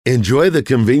Enjoy the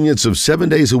convenience of 7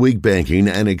 days a week banking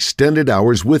and extended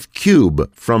hours with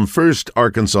Cube from First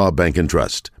Arkansas Bank and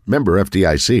Trust. Member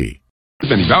FDIC.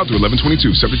 Spending valid through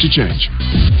 11/22, subject to change.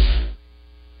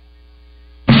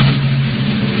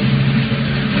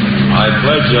 I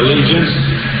pledge allegiance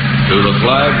to the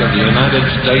flag of the United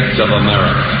States of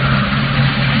America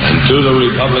and to the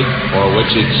republic for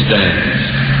which it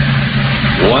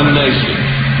stands, one nation,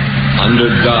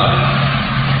 under God,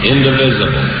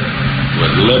 indivisible,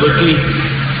 with liberty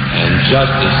and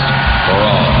justice for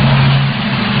all.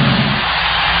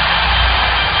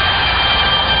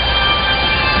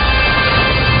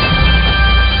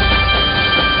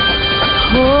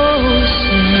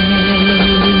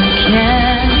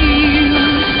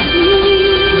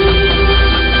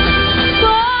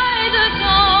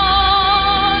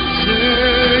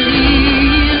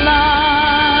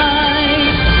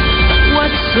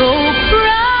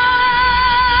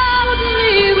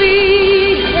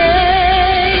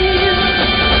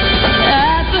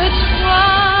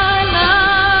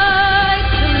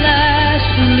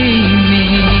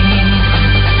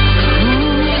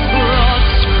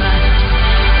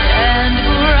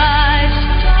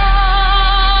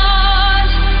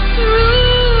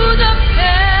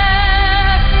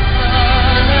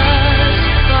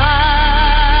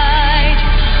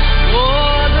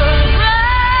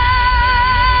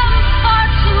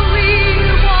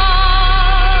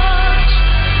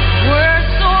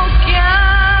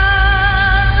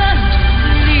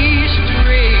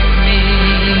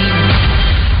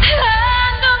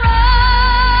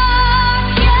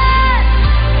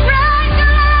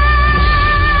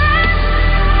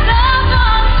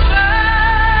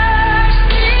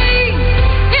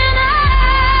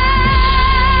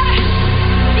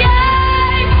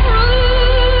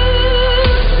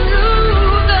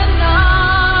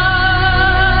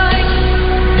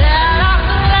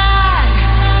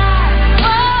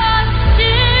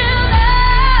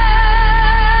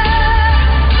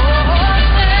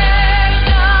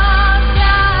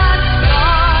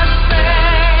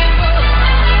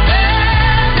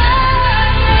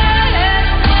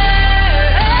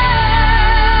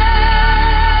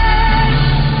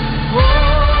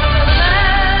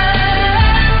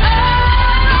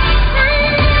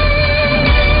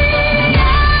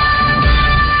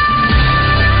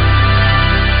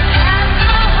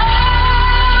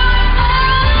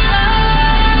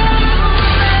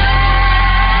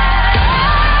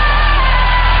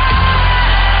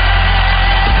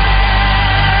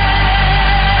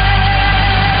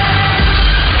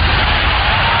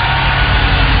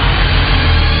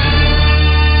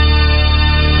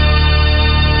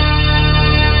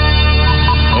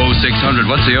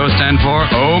 What's the O stand for?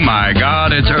 Oh, my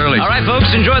God, it's early. All right, folks,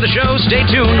 enjoy the show. Stay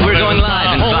tuned. We're going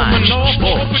live in 5,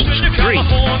 4,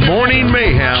 3. Morning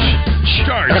Mayhem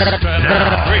starts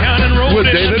now with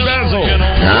David Basil,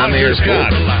 I'm here,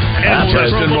 Scott, and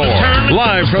Preston Moore.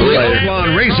 Live from the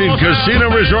Oaklawn Racing Casino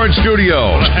Resort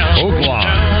Studio.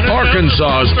 Oaklawn,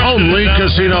 Arkansas's only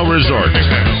casino resort.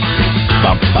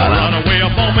 Run away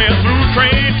up on me through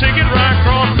train, ticket right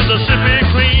across Mississippi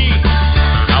clean.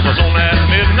 I was on that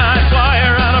midnight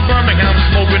flyer out of Birmingham,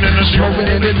 smoking in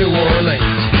New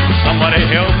Orleans. Somebody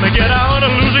help me get out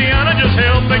of Louisiana, just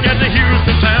help me get to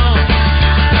Houston town.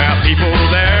 There are people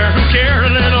there who care a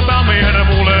little about me,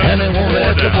 and they won't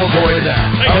let the poor boy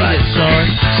down. All right, son.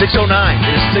 6:09.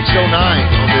 It's 6:09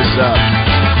 on this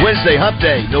Wednesday, Hump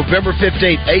Day, November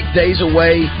 15th, 8 days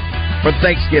away from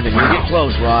Thanksgiving. We're getting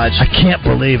close, Raj. I can't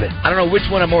believe it. I don't know which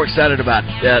one I'm more excited about,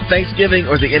 Thanksgiving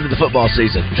or the end of the football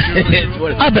season.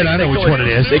 I bet I know which one it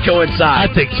is. They coincide.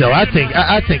 I think so. I think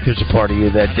there's a part of you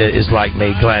that is like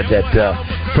me, glad that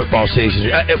football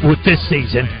season, with this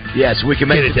season. Yes, we can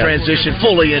make the transition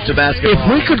fully into basketball. If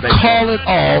we could call it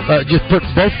all, just put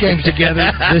both games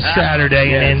together this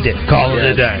Saturday and end it. Call it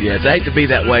a day. Yes, I hate to be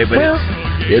that way, but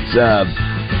it's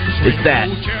that.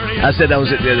 I said I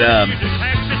was at the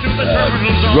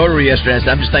Rotary yesterday.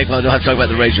 I'm just thankful I don't have to talk about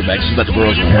the Razorbacks. It's about the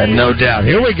Brewers. No doubt.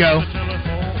 Here we go.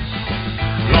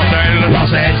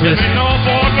 Los Angeles.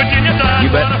 You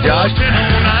bet, Josh.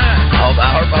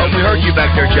 I hope we heard you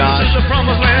back there, Josh.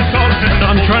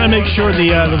 I'm trying to make sure the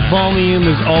volume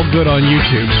is all good on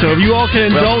YouTube. So if you all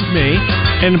can indulge me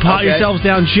and pot yourselves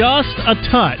down just a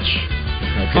touch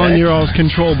on your all's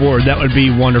control board, that would be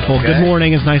wonderful. Okay. Good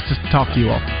morning. It's nice to talk to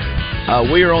you all.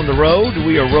 We are on the road.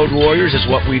 We are road warriors. It's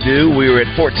what we do. We were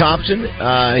at Fort Thompson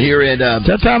here in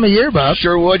that time of year, Bob.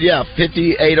 Sherwood,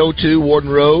 5802 Warden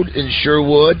Road in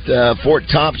Sherwood. Fort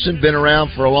Thompson, been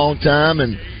around for a long time,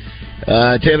 and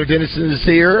Taylor Dennison is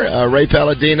here. Ray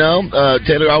Palladino.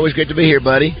 Taylor, always great to be here,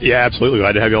 buddy. Yeah, absolutely.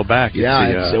 Glad to have y'all back.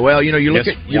 Yeah. Well, you look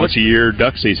at once a year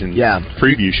duck season.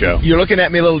 Preview show. You're looking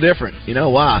at me a little different. You know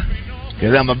why?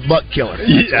 Because I'm a buck killer.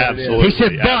 Yeah, absolutely. He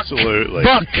said buck. Absolutely.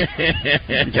 Buck.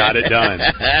 Got it done.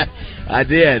 I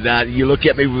did. You look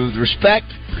at me with respect.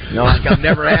 Like I've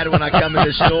never had when I come in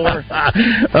the store.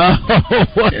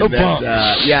 What a bump.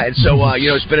 And so,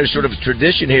 it's been a sort of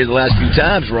tradition here the last few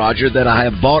times, Roger, that I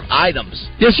have bought items.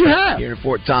 Yes, you have. Here in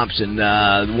Fort Thompson.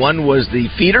 One was the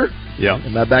feeder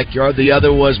in my backyard. The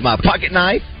other was my pocket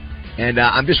knife. And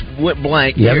I'm just went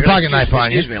blank. You have a pocket knife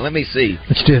on you. Excuse me. Let me see.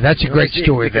 Let's do it. That's a great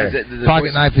story there.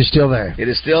 Pocket knife is still there. It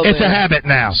is still there. It's a habit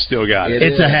now. Still got it.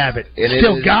 It's a habit.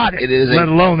 Still got it. It is let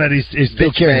alone that he's still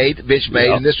bitch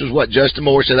made. And this was what Justin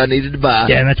Moore said I needed to buy.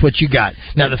 Yeah, and that's what you got.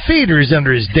 Now, the feeder is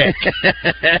under his deck.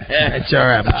 That's all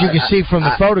right. But you can see from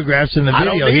the photographs in the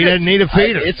video, he doesn't need a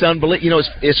feeder. It's unbelievable.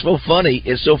 It's so funny.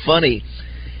 It's so funny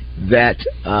that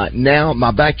now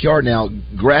my backyard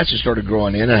grass has started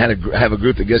growing in. I have a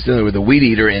group that gets in there with a weed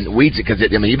eater and weeds it because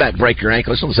you might break your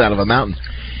ankle. It's on the side of a mountain.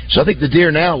 So I think the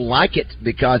deer now like it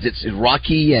because it's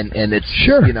rocky and it's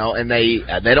and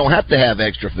they don't have to have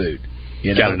extra food.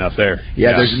 Got enough there.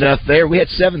 Yeah, there's enough there. We had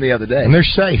 7 the other day, and they're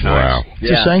safe. Wow,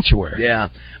 it's a sanctuary. Yeah.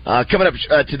 Coming up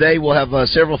today, we'll have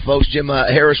several folks. Jim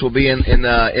Harris will be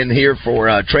in here for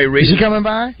Trey Reed. Is he coming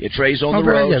by? Yeah, Trey's on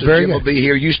the road. So Jim will be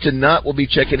here. Houston Nutt will be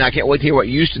checking. I can't wait to hear what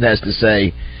Houston has to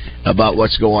say about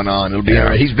what's going on. It'll be all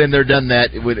right. He's been there, done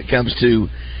that. When it comes to,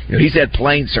 he's had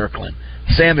plane circling.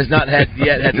 Sam has not had the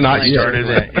plane started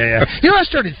it. Yeah. I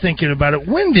started thinking about it.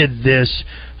 When did this?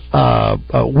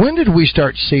 When did we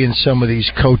start seeing some of these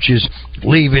coaches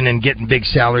leaving and getting big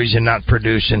salaries and not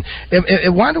producing?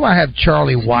 Why do I have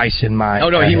Charlie Weiss in my? Oh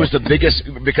no, he was the biggest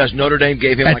because Notre Dame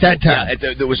gave him at that time.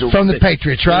 There was from the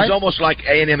Patriots, right? It was almost like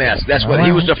A&MS. That's what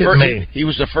he was the first. He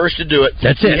was the first to do it.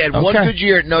 That's it. He had one good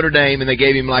year at Notre Dame, and they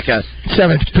gave him like a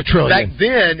 $7 trillion. Back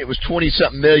then, it was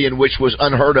 20-something million, which was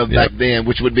unheard of back then,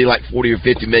 which would be like 40 or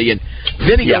 50 million.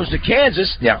 Then he goes to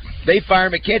Kansas. Yeah. They fire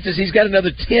him at Kansas. He's got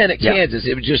another 10 at Kansas.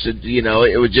 It was just,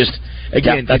 it was just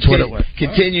again that's what it was.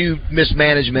 Continued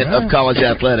mismanagement of college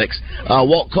athletics.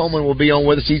 Walt Coleman will be on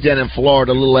with us. He's down in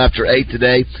Florida a little after 8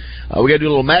 today. We got to do a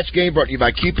little match game brought to you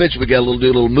by Cupid's. We got to do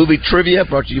a little movie trivia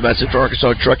brought to you by Central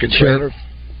Arkansas Truck and Trailer.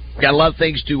 Got a lot of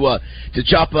things to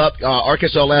chop up.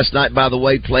 Arkansas last night, by the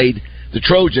way, played the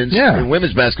Trojans in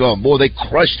women's basketball. Boy, they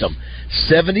crushed them.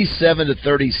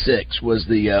 77-36 was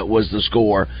the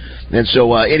score. And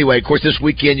so anyway, of course, this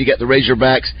weekend you got the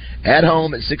Razorbacks at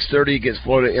home at 6:30 against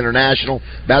Florida International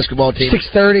basketball team.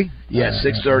 6:30. Yes,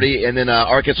 6:30, and then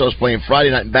Arkansas is playing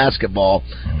Friday night in basketball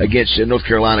against North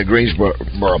Carolina Greensboro.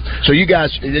 So you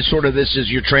guys, this is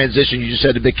your transition. You just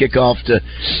had a big kickoff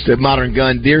to modern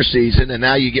gun deer season, and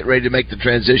now you get ready to make the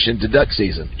transition to duck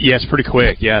season. Yeah, it's pretty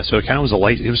quick. Yeah, so it kind of was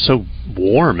it was so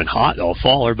warm and hot all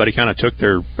fall. Everybody kind of took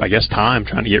their, time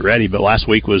trying to get ready. But last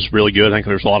week was really good. I think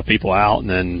there was a lot of people out, and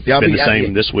then been the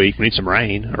same this week. We need some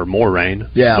rain or more rain.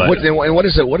 Yeah. But, what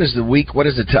is the week? What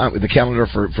is the time? The calendar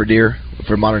for deer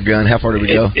for modern gun? How far do we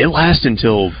go? It lasts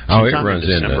until it runs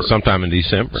in sometime in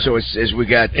December. So it's we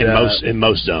got in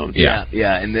most zones. Yeah,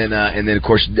 and then of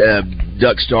course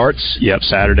duck starts. Yep,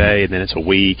 Saturday, and then it's a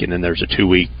week, and then there's a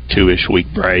 2-ish week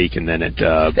break, and then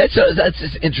that's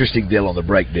an interesting deal on the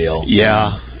break deal.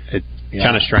 Yeah.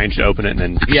 Kind of strange to open it and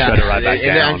then shut it right back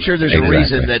down. I'm sure there's a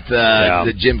reason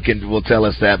that Jim will tell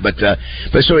us that. But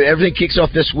so everything kicks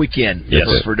off this weekend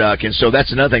for duck, and so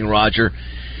that's another thing, Roger.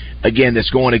 Again, that's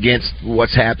going against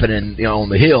what's happening, on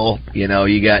the hill.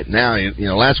 You got now.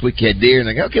 Last week you had deer, and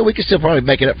they go, okay, we can still probably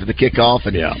make it up for the kickoff,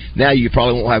 and now you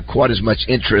probably won't have quite as much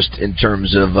interest in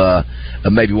terms of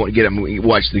maybe want to get them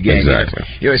watch the game. Exactly.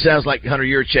 It sounds like Hunter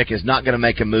Yurchek is not going to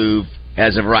make a move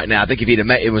as of right now. I think if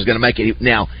it was going to make it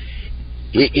now.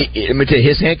 Let me tell you,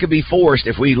 his hand could be forced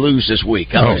if we lose this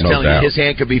week. I'm just telling you, his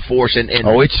hand could be forced. And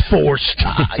it's forced.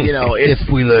 If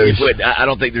we lose, I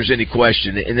don't think there's any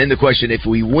question. And then the question: if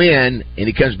we win and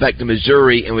he comes back to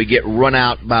Missouri and we get run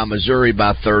out by Missouri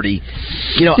by 30,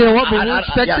 you know what? But we're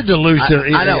expected to lose.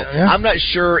 I know. Yeah. I'm not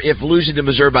sure if losing to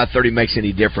Missouri by 30 makes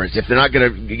any difference. If they're not going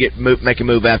to make a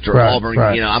move after Auburn,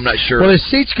 I'm not sure. Well, his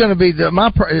seat's going to be my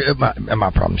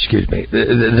problem. Excuse me.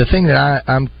 The thing that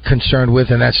I'm concerned with,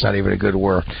 and that's not even a good word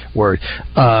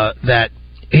that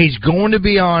he's going to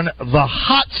be on the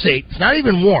hot seat. It's not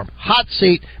even warm. Hot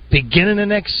seat beginning the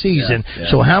next season. Yeah.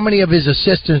 So how many of his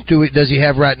assistants does he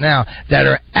have right now that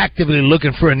are actively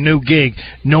looking for a new gig,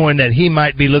 knowing that he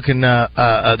might be looking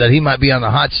that he might be on the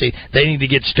hot seat? They need to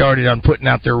get started on putting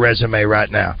out their resume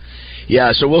right now.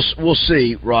 Yeah, so we'll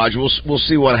see, Raj. We'll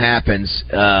see what happens.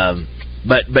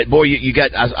 But boy, you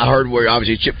got. I heard where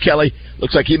obviously Chip Kelly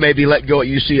looks like he may be let go at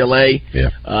UCLA.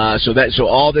 Yeah. So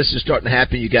all this is starting to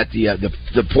happen. You got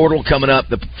the portal coming up.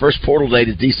 The first portal date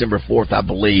is December 4th, I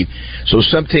believe. So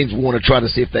some teams want to try to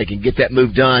see if they can get that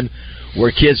move done,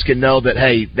 where kids can know that,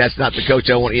 hey, that's not the coach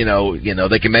I want. You know,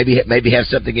 they can maybe have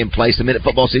something in place. The minute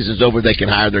football season's over, they can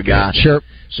hire their guy. Sure.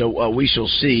 So we shall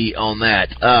see on that.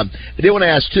 I did want to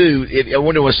ask too. I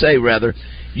wanted to say rather.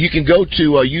 You can go to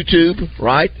YouTube,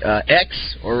 right?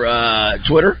 X or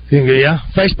Twitter. Yeah.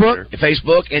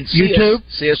 Facebook, and YouTube.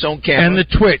 See us on camera. And the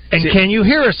Twit. And can you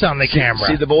hear us on the camera?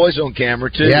 See the boys on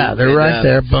camera, too. Yeah, they're right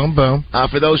there. Boom, boom.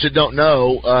 For those that don't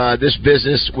know, this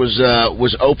business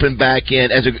was opened back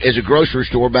in as a grocery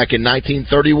store back in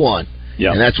 1931.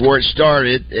 Yeah. And that's where it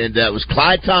started. And that was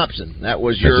Clyde Thompson. That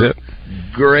was your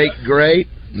great.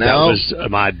 No, that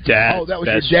was my dad. Oh, that was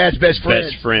your dad's best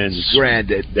friend's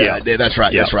granddad. That's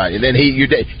right. Yeah. That's right. And then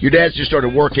your dad's just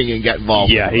started working and got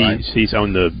involved. Yeah, he's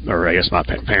owned I guess my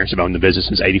parents have owned the business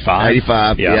since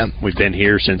 '85. Yeah. We've been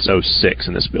here since '06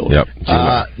 in this building. Yep.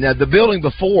 Now the building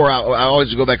before, I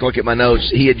always go back and look at my notes.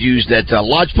 He had used that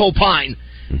lodgepole pine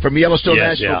from Yellowstone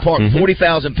National Park,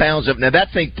 40,000 pounds of. Now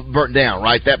that thing burnt down,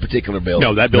 right? That particular building.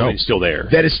 No, that building's still there.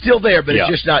 That is still there, but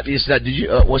it's just not. It's not. Did you?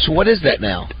 So what is that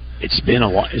now? It's been a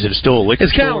while. Is it still a liquor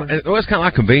store? It's kind of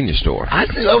like a convenience store. I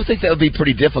would think that would be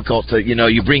pretty difficult to,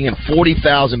 you bring in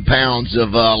 40,000 pounds of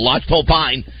lodgepole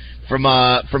pine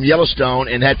from Yellowstone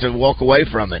and had to walk away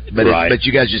from it. But but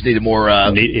you guys just needed more.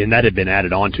 And that had been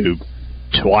added on to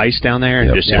twice down there, and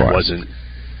it wasn't.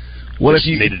 Well, if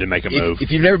you needed to make a move, if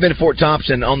you've never been to Fort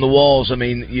Thompson, on the walls, I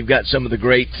mean, you've got some of the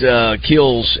great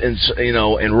kills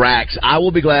and racks. I will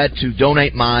be glad to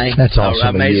donate my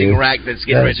amazing rack that's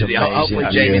getting ready to. Hopefully,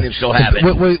 Jamie and them still have it.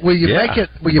 Will you make it?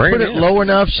 Will you put it low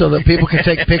enough so that people can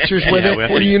take pictures with it?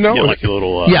 What do you know? Like a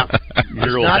little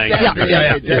mural thing.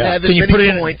 Can you put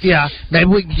it in? Yeah, maybe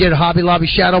we can get a Hobby Lobby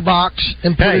shadow box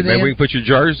and put it in. Maybe we can put your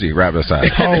jersey right beside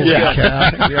it. Oh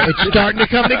God, it's starting to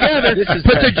come together.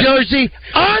 Put the jersey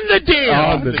on the deer.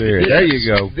 On the deer. There you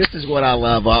go. This is what I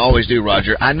love. I always do,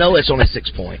 Roger. I know it's only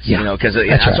 6 points. Because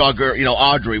I saw a girl,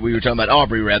 Audrey. We were talking about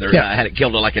Aubrey rather. I had it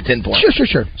killed her like a 10 point.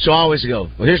 Sure. So I always go,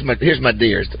 well, here's my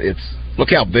deer. It's look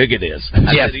how big it is.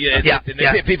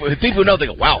 People know, they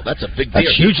go, wow, that's a big deer.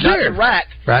 That's huge deer. Not the rack,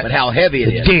 but how heavy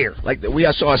it is. Deer. Like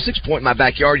I saw a 6 point in my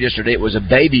backyard yesterday. It was a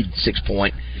baby 6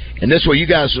 point. And this way, you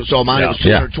guys saw mine. It was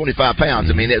 225 pounds.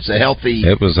 I mean, it's a healthy.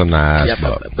 It was a nice.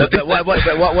 But what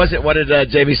was it? What did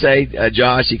Jamie say?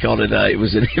 Josh, he called it. It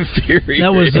was an inferior.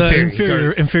 That was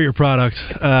inferior product.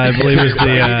 I believe it was the.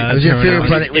 It was inferior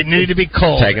product. It needed to be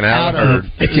cold. Taken out of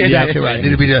the herd. Exactly right. It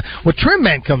needed to be well, Trim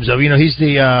Man comes over. He's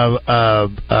the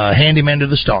handyman to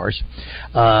the stars.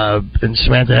 And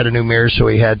Samantha had a new mirror, so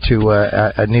he had to.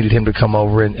 I needed him to come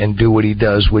over and do what he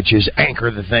does, which is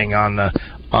anchor the thing on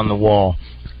the wall.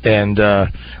 And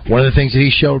one of the things that he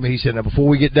showed me, he said, now before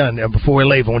we get done, before we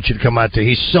leave, I want you to come out there.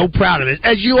 He's so proud of it,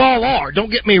 as you all are.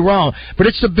 Don't get me wrong. But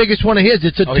it's the biggest one of his.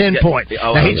 It's a 10 point.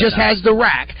 Now, he just has the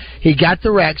rack. He got the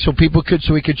rack so he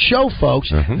could show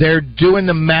folks they're doing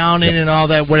the mounting and all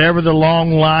that, whatever the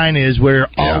long line is, where it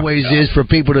always is for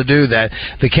people to do that.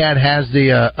 The cat has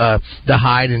the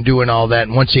hide and doing all that.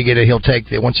 And once he gets it, he'll take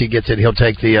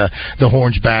the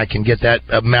horns back and get that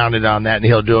mounted on that, and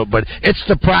he'll do it. But it's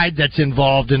the pride that's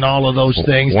involved in all of those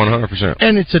things. 100%.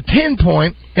 And it's a 10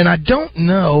 point, and I don't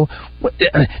know.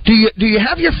 Do you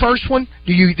have your first one?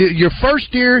 Do your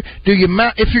first deer? Do you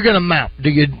mount if you're going to mount? Do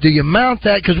you mount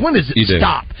that? Because when does it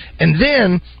stop? And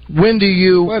then when do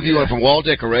you? Well, if you want from wall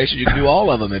decoration, you can do all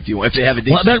of them if you want. If they have a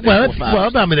decent.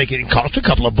 I mean, they can cost a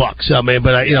couple of bucks. I mean,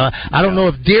 but I don't know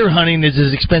if deer hunting is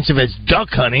as expensive as duck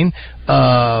hunting.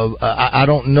 I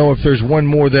don't know if there's one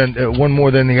more than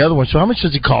the other one. So how much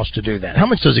does it cost to do that? How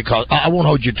much does it cost? I won't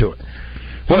hold you to it.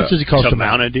 How much does it cost to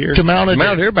mount a deer? To mount a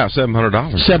deer, about $700.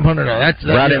 $700. That's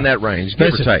right in that range.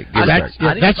 Give or take.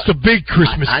 That's the big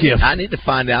Christmas gift. I need to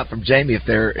find out from Jamie if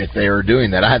they are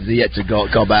doing that. I have yet to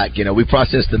call back. We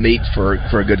processed the meat for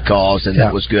a good cause, and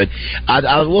that was good.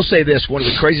 I will say this: one of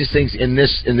the craziest things in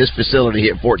this facility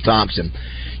here at Fort Thompson,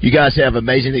 you guys have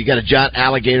amazing. You got a giant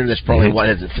alligator that's probably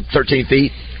 13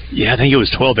 feet. Yeah, I think it was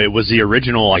 12. It was the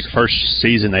original, first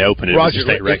season they opened it. Roger, it was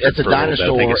a state record. It's a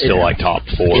dinosaur. I think it's still top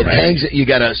 4. It hangs. You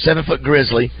got a 7-foot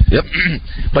grizzly. Yep.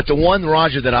 But the one,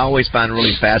 Roger, that I always find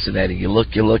really fascinating. You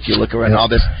look around all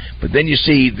this, but then you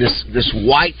see this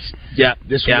white. Yeah.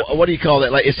 What do you call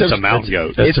that? It's a mountain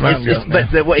goat. It's a mountain goat.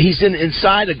 But he's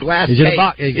inside a glass case. In a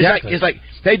box. Exactly. It's like,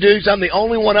 hey, dudes, I'm the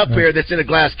only one up here that's in a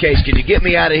glass case. Can you get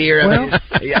me out of here?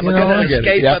 I'm going to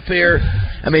escape up here.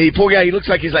 I mean, poor guy, he looks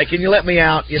like he's like, can you let me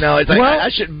out? It's like, I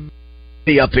should.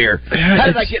 up here. How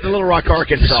did I get in Little Rock,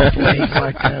 Arkansas?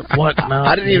 What?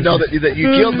 I didn't even know that you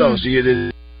killed those. You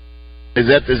did. Is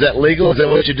that legal? Is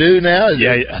that what you do now?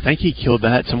 I think he killed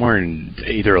that somewhere in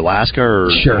either Alaska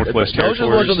or Northwest Territories. Those are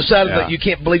the ones on the side of the. You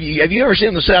can't believe. Have you ever seen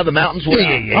them on the side of the mountains?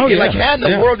 Yeah. You're like, how in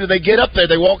the world do they get up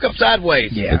there? They walk up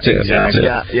sideways. Yeah, that's it.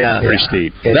 Yeah. Pretty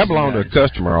steep. That belonged to a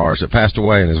customer of ours that passed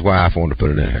away, and his wife wanted to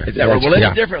put it in here. Well,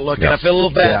 it's different looking. I feel a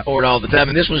little bad for it all the time.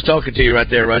 And this one's talking to you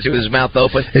right there, Rusty, with his mouth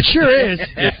open. It sure is.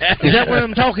 Is that when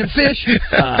I'm talking fish?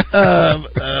 The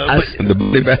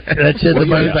buddy bag. That's it. The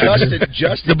buddy bag.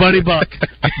 Justin, the buddy buck.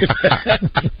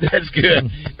 That's good.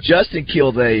 Justin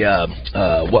killed a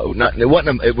it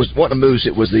wasn't a moose.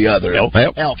 It was the other elk.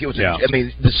 It was. I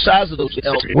mean, the size of those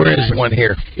elk. Where is one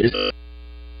here?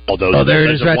 There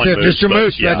it is, right there, Mr.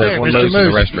 Moose, right there,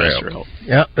 Mr. Moose.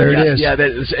 Yep, there it is. Yeah,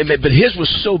 but his was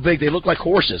so big they look like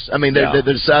horses. I mean, they're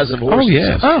the size of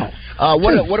horses. Oh, yeah.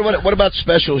 What about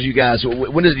specials, you guys? Do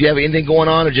you have anything going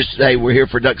on, or just hey, we're here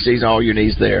for duck season, all your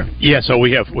needs there? Yeah, so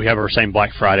we have our same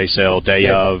Black Friday sale day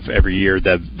of every year.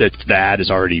 The ad is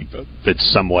already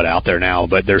it's somewhat out there now,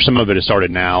 but there's some of it has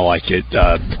started now. Like it,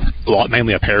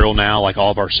 mainly apparel now. Like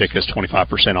all of our sick is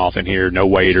 25% off in here. No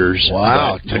waiters.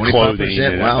 Wow, 25%. Clothing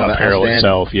and apparel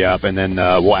itself. Yep, and then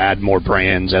we'll add more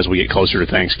brands as we get closer to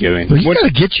Thanksgiving. Well, you got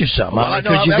to get you something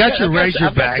because you got your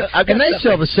Razorback, and they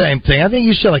sell the same thing. I think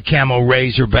you sell a camo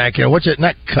Razorback. What's it?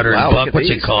 Not Cutter and Buck. What's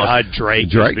it called? Drake.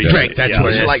 That's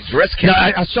what it is. Like dress camo.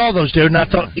 No, I saw those, dude, and I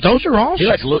thought those are awesome.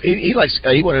 He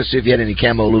wanted to see if you had any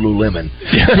camo Lululemon.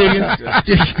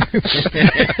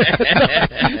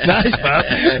 Nice, Bob.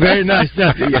 Very nice.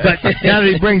 But now that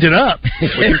he brings it up,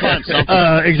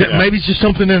 maybe it's just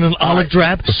something in an olive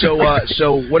drab. So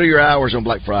what are your hours on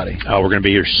Black Friday? We're going to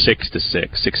be here 6 to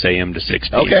 6 a.m. to 6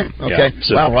 p.m. Okay.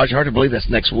 So, wow, Roger, hard to believe that's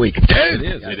next week. Dude,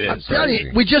 it is. I'm telling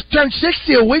you, we just turned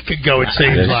 60 a week ago, it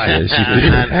seems like.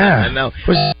 I know.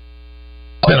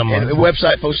 And the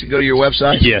website, folks can go to your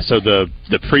website? Yeah, so the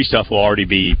pre-stuff will already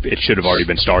be, it should have already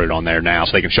been started on there now,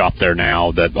 so they can shop there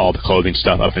now, all the clothing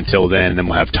stuff up until then, and then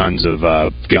we'll have tons of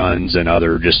guns and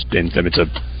other it's a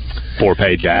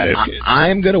 4-page ad.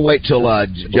 I'm going to wait till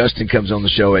Justin comes on the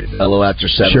show at a little after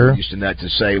 7 sure. Houston that to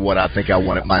say what I think I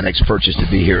want my next purchase to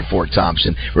be here at Fort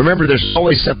Thompson. Remember, there's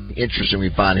always something interesting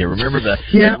we find here. Remember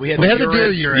we had the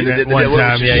deer urine at one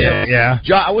time. Yeah.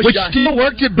 Which still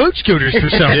worked at Boot Scooters for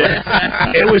some reason.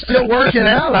 It was still working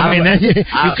out. I mean,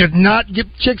 you could not get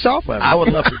chicks off of it. I would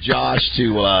love for Josh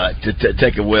to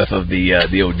take a whiff of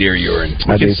the old deer urine.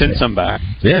 We can send some back.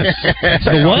 Yes.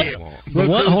 The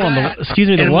what? Hold on. Excuse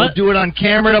me. And we'll do it on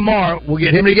camera tomorrow. We'll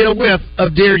get him to get a whiff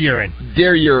of deer urine.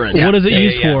 Deer urine. What is it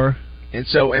used for? And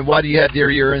why do you have deer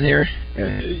urine here?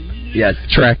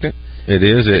 Attractant. It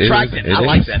is. Attractant. I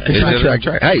like that.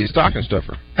 Hey, stocking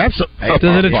stuffer. Absolutely.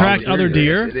 Does it attract other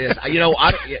deer? It is.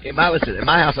 In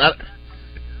my house.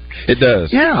 It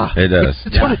does. Yeah. It does.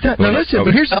 That's what it does. Now listen,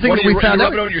 but here's the thing that we found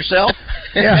out. Rub it on yourself?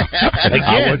 Yeah.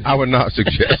 Again, I would not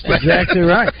suggest that. Exactly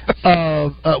right.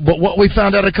 But what we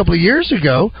found out a couple of years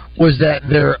ago was that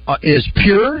there is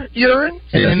pure urine,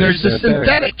 and then there's the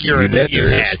synthetic urine that you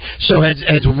had. So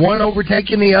has one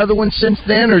overtaken the other one since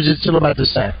then, or is it still about the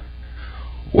same?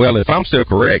 Well, if I'm still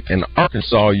correct, in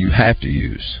Arkansas you have to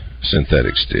use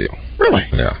synthetic steel. Really?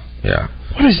 Yeah.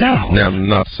 What is that all? Now,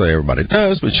 not to say everybody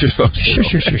does, but you're supposed to.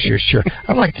 Sure.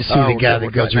 I'd like to see the guy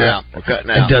that goes around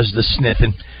and does the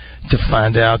sniffing to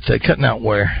find out. Cutting out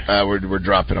where? We're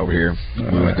dropping over here. We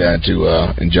went down to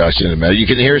and Josh in the middle. You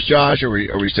can hear us, Josh, or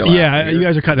are we still out? Yeah, you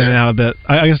guys are cutting it out a bit.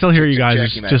 I can still hear you guys,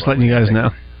 just letting you guys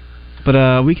know.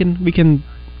 But we can...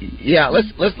 Yeah, let's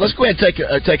go ahead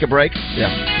and take a break.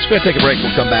 Yeah, let's go ahead and take a break.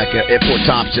 We'll come back at Fort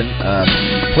Thompson.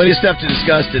 Plenty of stuff to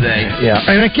discuss today. Yeah,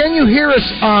 and can you hear us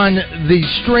on the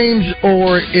streams,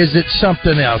 or is it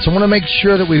something else? I want to make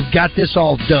sure that we've got this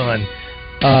all done,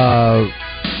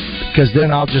 because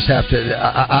then I'll just have to.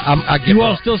 You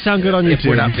all still sound good on YouTube. If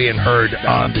we're not being heard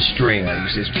on the stream.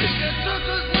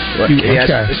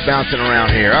 It's bouncing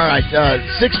around here. All right,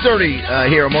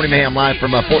 6:30 here on Morning Mayhem live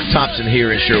from Fort Thompson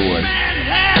here in Sherwood.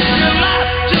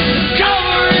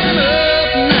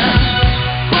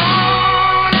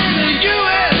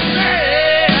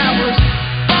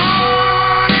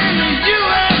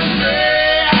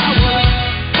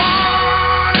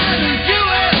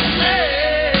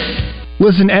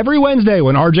 Listen every Wednesday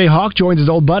when RJ Hawk joins his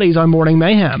old buddies on Morning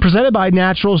Mayhem. Presented by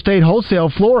Natural State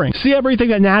Wholesale Flooring. See everything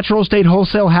that Natural State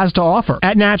Wholesale has to offer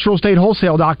at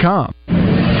naturalstatewholesale.com.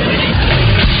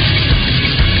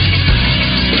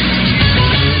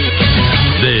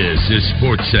 This is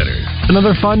SportsCenter,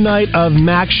 Another fun night of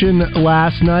Maction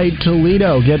last night.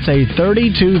 Toledo gets a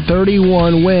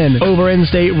 32-31 win over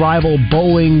in-state rival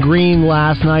Bowling Green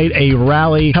last night. A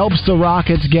rally helps the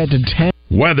Rockets get to 10.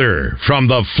 Weather from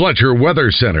the Fletcher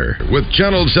Weather Center with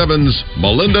Channel 7's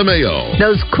Melinda Mayo.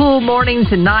 Those cool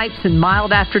mornings and nights and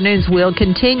mild afternoons will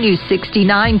continue.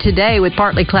 69 today with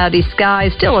partly cloudy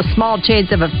skies. Still a small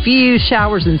chance of a few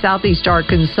showers in southeast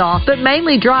Arkansas, but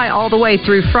mainly dry all the way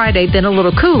through Friday, then a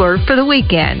little cooler for the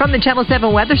weekend. From the Channel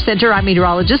 7 Weather Center, I'm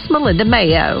meteorologist Melinda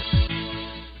Mayo.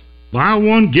 Buy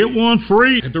one, get one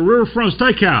free at the Riverfront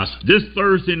Steakhouse. This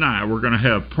Thursday night, we're going to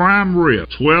have prime rib,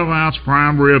 12-ounce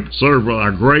prime rib served with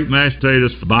our great mashed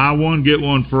potatoes. Buy one, get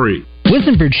one free.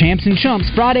 Listen for Champs and Chumps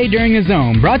Friday during the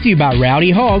Zone, brought to you by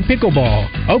Rowdy Hog Pickleball.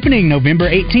 Opening November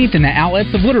 18th in the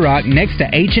outlets of Little Rock next to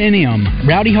H&M.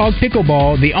 Rowdy Hog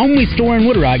Pickleball, the only store in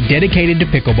Little Rock dedicated to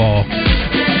pickleball.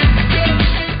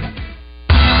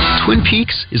 Twin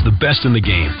Peaks is the best in the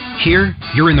game. Here,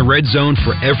 you're in the red zone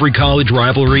for every college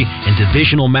rivalry and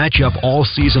divisional matchup all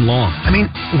season long. I mean,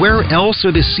 where else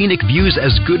are the scenic views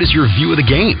as good as your view of the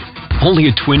game? Only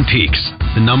at Twin Peaks,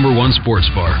 the #1 sports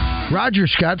bar. Roger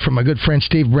Scott from my good friend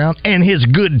Steve Brown and his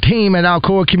good team at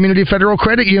Alcoa Community Federal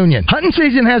Credit Union. Hunting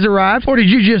season has arrived, or did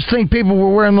you just think people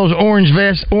were wearing those orange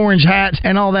vests, orange hats,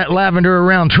 and all that lavender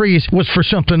around trees was for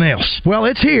something else? Well,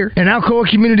 it's here, and Alcoa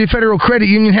Community Federal Credit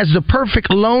Union has the perfect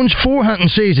loans for hunting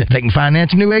season. They can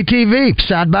finance a new ATV,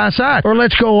 side-by-side, or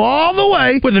let's go all the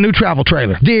way with a new travel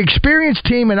trailer. The experienced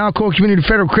team at Alcoa Community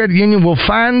Federal Credit Union will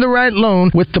find the right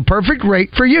loan with the perfect rate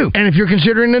for you. And if you're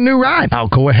considering a new ride,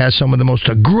 Alcoa has some of the most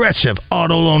aggressive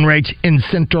auto loan rates in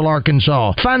Central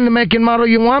Arkansas. Find the make and model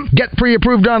you want. Get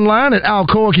pre-approved online at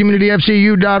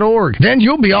alcoacommunityfcu.org. Then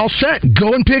you'll be all set.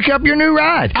 Go and pick up your new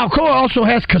ride. Alcoa also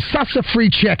has Kasasa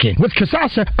free checking. With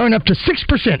Kasasa, earn up to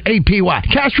 6% APY.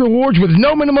 Cash rewards with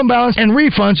no minimum balance and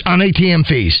refunds on ATM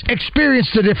fees. Experience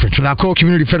the difference with Alcoa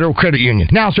Community Federal Credit Union.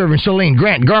 Now serving Saline,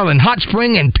 Grant, Garland, Hot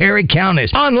Spring, and Perry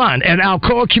counties. Online at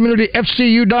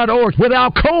alcoacommunityfcu.org. With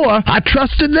Alcoa, I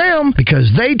trusted them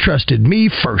because they trusted me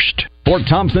first. Fort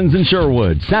Thompson's in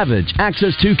Sherwood. Savage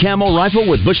Access 2 Camo Rifle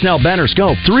with Bushnell Banner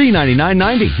Scope,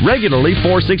 $399.90. Regularly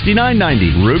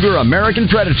 $469.90. Ruger American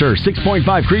Predator 6.5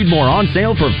 Creedmoor on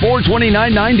sale for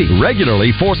 $429.90.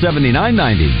 Regularly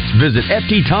 $479.90. Visit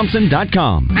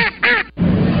ftthompson.com.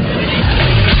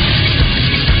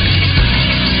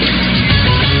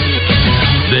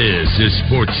 This is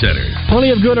Sports Center. Plenty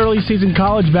of good early season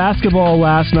college basketball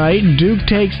last night. Duke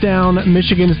takes down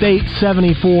Michigan State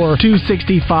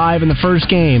 74-65 in the first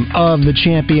game of the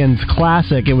Champions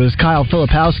Classic. It was Kyle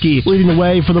Filipowski leading the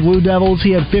way for the Blue Devils.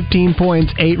 He had 15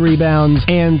 points, 8 rebounds,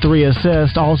 and 3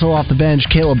 assists. Also off the bench,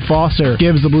 Caleb Foster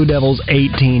gives the Blue Devils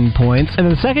 18 points. And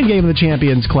in the second game of the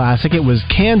Champions Classic, it was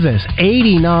Kansas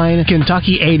 89,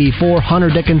 Kentucky 84. Hunter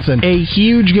Dickinson, a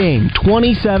huge game,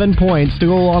 27 points to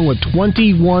go along with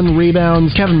 21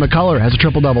 rebounds. Kevin McCullough has a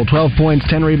triple-double, 12 points,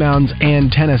 10 rebounds,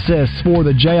 and 10 assists for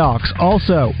the Jayhawks.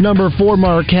 Also, number 4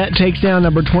 Marquette takes down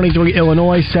number 23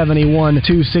 Illinois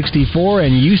 71-64,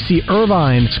 and UC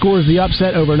Irvine scores the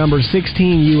upset over number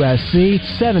 16 USC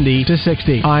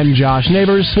 70-60. I'm Josh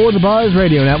Neighbors for the Buzz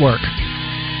Radio Network.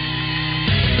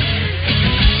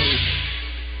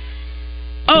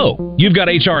 Oh, you've got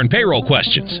HR and payroll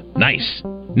questions. Nice.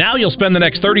 Now you'll spend the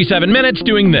next 37 minutes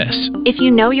doing this. If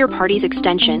you know your party's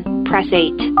extension, press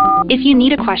 8. If you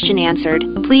need a question answered,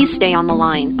 please stay on the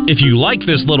line. If you like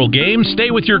this little game, stay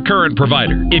with your current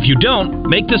provider. If you don't,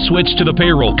 make the switch to the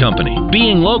payroll company.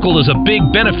 Being local is a big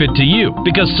benefit to you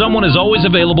because someone is always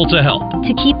available to help.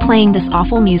 To keep playing this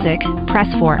awful music, press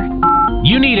 4.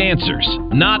 You need answers,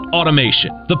 not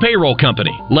automation. The payroll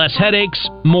company. Less headaches,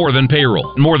 more than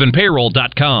payroll.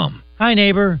 Morethanpayroll.com. Hi,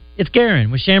 neighbor. It's Garen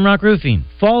with Shamrock Roofing.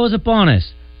 Fall is upon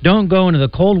us. Don't go into the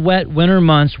cold, wet winter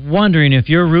months wondering if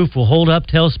your roof will hold up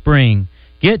till spring.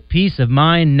 Get peace of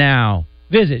mind now.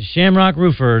 Visit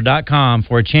shamrockroofer.com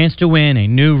for a chance to win a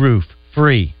new roof,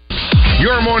 free.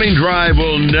 Your morning drive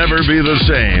will never be the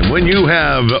same when you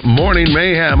have Morning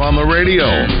Mayhem on the radio.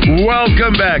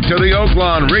 Welcome back to the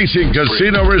Oaklawn Racing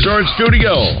Casino Resort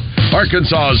Studio,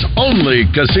 Arkansas's only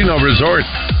casino resort.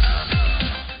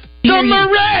 The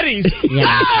Moretti's!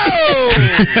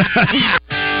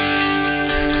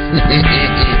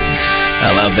 I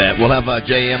love that. We'll have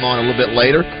JM on a little bit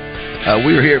later.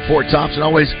 We were here at Fort Thompson.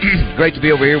 Always great to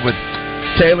be over here with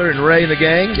Taylor and Ray and the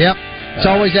gang. Yep. It's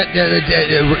always that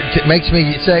it makes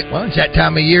me say, well, it's that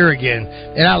time of year again.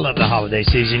 And I love the holiday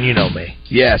season. You know me.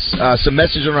 Yes. Some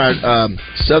message on our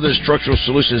Southern Structural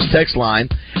Solutions text line.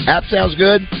 App sounds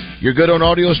good. You're good on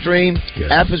audio stream.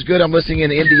 Good. App is good. I'm listening in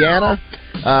Indiana.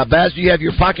 Baz, do you have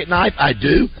your pocket knife? I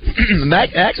do.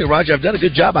 Actually, Roger, I've done a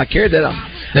good job. I carried that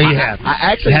on. No, you have.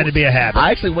 It had to be a habit.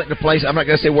 I actually went in a place, I'm not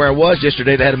going to say where I was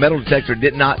yesterday, that had a metal detector and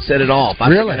did not set it off. I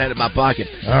Really? had it in my pocket.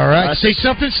 All right. Say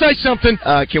something.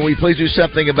 Can we please do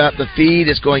something about the feed?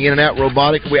 It's going in and out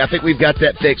robotic. I think we've got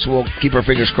that fixed. We'll keep our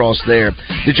fingers crossed there.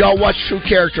 Did y'all watch True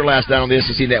Character last night on the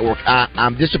SEC Network?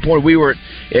 I'm disappointed. We were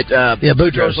at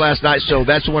Boudreaux's last night, so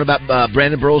that's the one about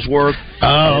Brandon Burlsworth.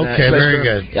 Oh, okay. Very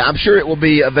good. Yeah, I'm sure it will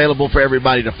be available for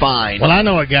everybody to find. Well, I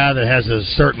know a guy that has a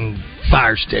certain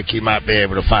Fire Stick. You might be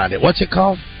able to find it. What's it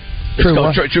called? It's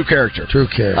called True Character. True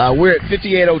Character. We're at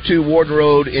 5802 Warden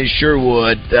Road in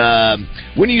Sherwood.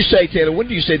 When do you say, Taylor,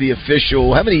 the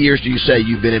official, how many years do you say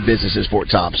you've been in business as Fort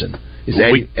Thompson?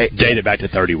 We dated back to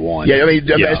 31. Yeah, I mean,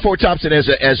 as Fort Thompson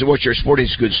as what your sporting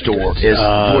goods store is,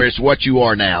 where it's what you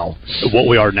are now. What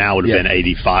we are now would have been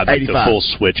 85. Like the full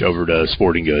switch over to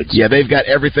sporting goods. Yeah, they've got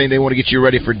everything. They want to get you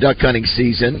ready for duck hunting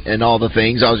season and all the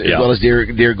things, as well as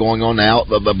deer going on now.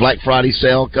 The Black Friday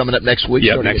sale coming up next week.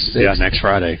 Next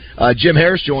Friday. Jim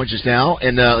Harris joins us now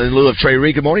in lieu of Trey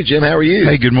Reed. Good morning, Jim. How are you?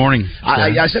 Hey, good morning.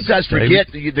 I sometimes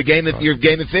forget your Game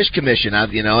and Fish Commission.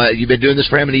 You've been doing this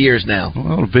for how many years now?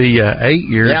 Well, it'll be 8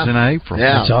 years in April.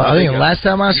 Yeah, I think the last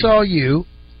time I saw you,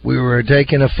 we were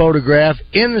taking a photograph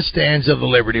in the stands of the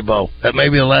Liberty Bowl. That may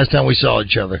be the last time we saw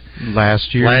each other.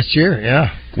 Last year,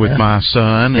 yeah. With my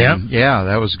son. And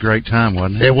that was a great time,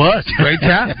 wasn't it? It was. Great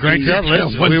time. Great time.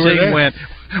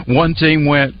 One team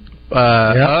went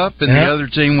up, and the other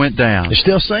team went down. They're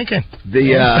still sinking.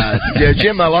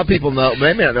 Jim, a lot of people know.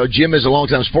 Maybe I know. Jim is a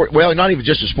long-time not even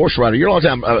just a sports writer. You're a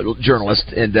long-time journalist,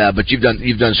 but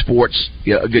you've done sports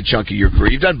a good chunk of your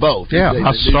career. You've done both. Yeah,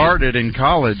 I started in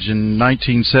college in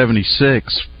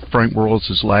 1976. Frank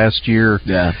World's last year.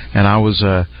 Yeah, and I was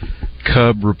a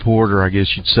Cub reporter, I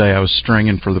guess you'd say. I was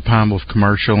stringing for the Pine Bluff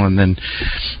Commercial, and then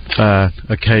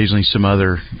occasionally some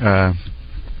other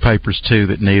papers too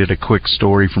that needed a quick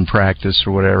story from practice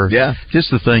or whatever. Yeah, just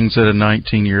the things that a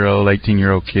 19-year-old,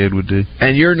 18-year-old kid would do.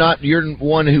 And you're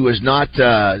one who is not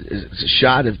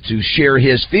shy to share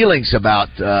his feelings about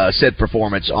said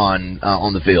performance on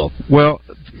the field. Well,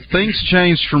 things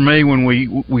changed for me when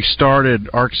we started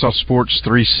Arkansas Sports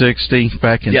 360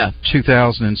 back in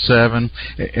 2007,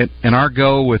 and our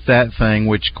goal with that thing,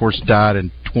 which of course died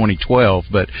in 2012,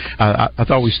 but I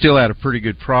thought we still had a pretty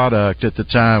good product at the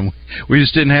time. We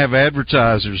just didn't have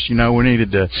advertisers. We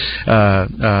needed to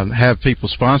have people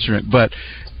sponsoring it, but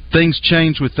things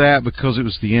changed with that because it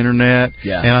was the internet,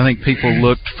 and I think people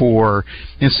looked for,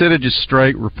 instead of just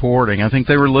straight reporting, I think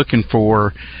they were looking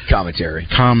for commentary,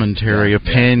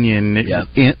 opinion,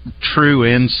 true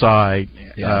insight,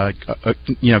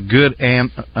 good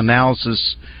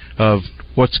analysis of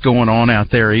what's going on out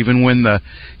there, even when the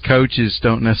coaches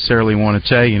don't necessarily want to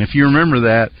tell you. And if you remember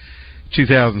that,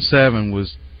 2007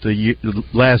 was the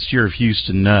last year of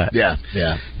Houston Nutt. Yeah.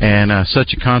 And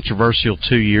such a controversial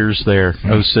 2 years there,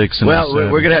 06 and 07. Well,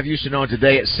 we're going to have Houston on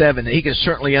today at 7. He can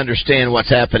certainly understand what's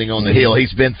happening on the Hill.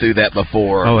 He's been through that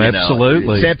before. Oh,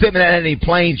 absolutely. Sam Pittman hasn't had any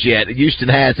planes yet. Houston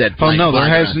has had planes. Oh, no, there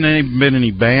hasn't been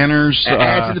any banners.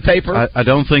 Ads in the paper? I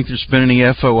don't think there's been any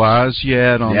FOIs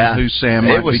yet on who Sam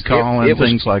might be calling,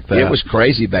 things like that. It was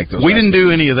crazy back then. We didn't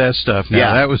do any of that stuff.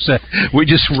 Now. That was we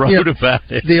just wrote about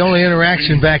it. The only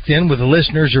interaction back then with the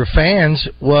listeners or fans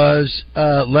was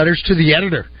letters to the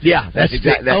editor. Yeah, that's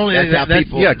exactly. That's how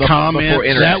people comments.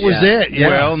 That was it. Yeah.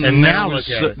 Well, and now look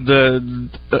at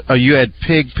you had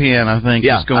Pigpen, I think,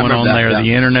 is going on there,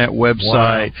 the internet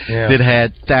website that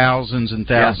had thousands and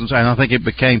thousands. And I think it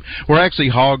became.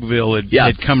 Actually, Hogville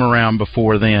had come around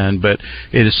before then, but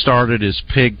it had started as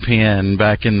Pigpen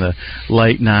back in the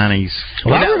late 90s.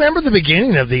 Well, I remember the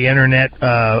beginning of the internet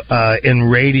in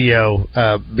radio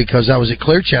because I was at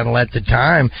Clear Channel at the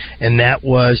time. And that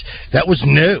was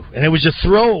new, and it was a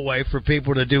throwaway for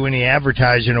people to do any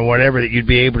advertising or whatever, that you'd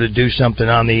be able to do something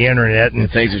on the internet. And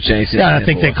things have changed. Yeah, I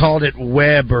think they called it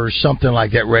web or something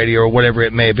like that, radio or whatever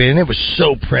it may be, and it was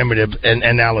so primitive.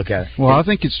 And now look at it. Well, I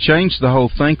think it's changed the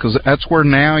whole thing, because that's where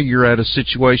now you're at a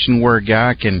situation where a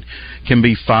guy can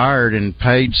be fired and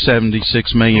paid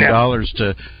 $76 million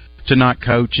to not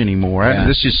coach anymore. Yeah.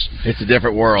 It's a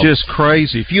different world. Just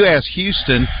crazy. If you ask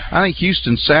Houston, I think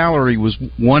Houston's salary was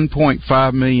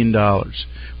 $1.5 million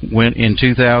in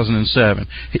 2007.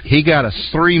 He got a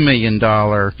 $3 million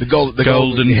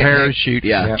golden parachute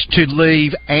to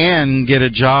leave and get a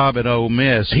job at Ole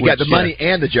Miss. He got the money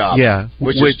and the job. Yeah,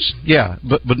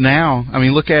 but now, I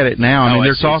mean, look at it now. I mean,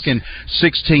 they're talking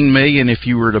 $16 million if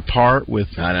you were to part with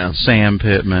Sam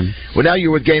Pittman. Well, now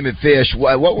you're with Game and Fish.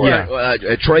 What were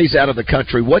Trey's out of the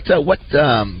country. What probably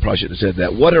shouldn't have said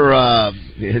that. What are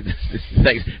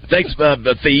thanks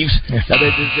thieves?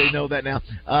 They know that now.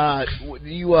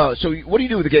 So what do you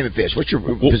do with the game of fish? What's your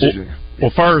position?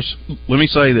 Well, first, let me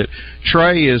say that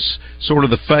Trey is sort of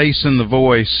the face and the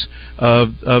voice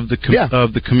of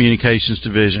the communications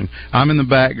division. I'm in the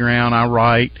background. I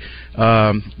write.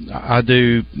 I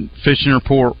do fishing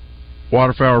report,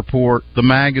 waterfowl report, the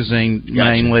magazine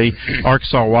mainly,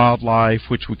 Arkansas Wildlife,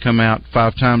 which would come out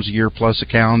 5 times a year plus a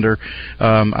calendar.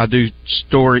 I do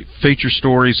feature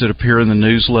stories that appear in the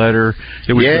newsletter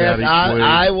that we put out each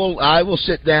week. I will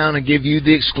sit down and give you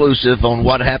the exclusive on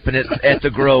what happened at the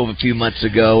Grove a few months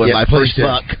ago and my first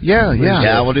buck. Yeah,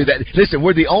 I will do that. Listen,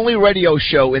 we're the only radio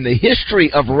show in the history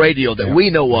of radio that we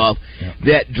know of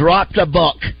that dropped a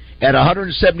buck at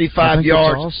 175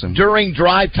 yards during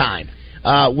drive time.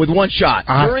 With one shot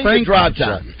during the drive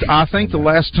time. I think the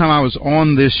last time I was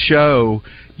on this show,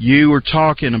 you were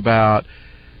talking about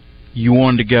you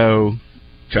wanted to go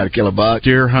try to kill a buck,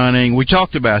 deer hunting. We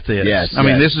talked about this. Yes, I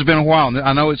mean, this has been a while.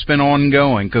 I know it's been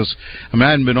ongoing because I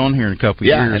hadn't been on here in a couple of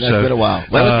years. Yeah, it's been a while.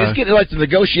 Well, let's get to the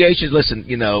negotiations. Listen,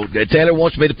 Taylor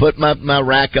wants me to put my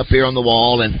rack up here on the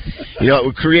wall, and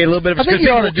create a little bit of. I think you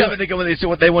ought to do it. They say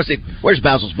what they want to see. Where's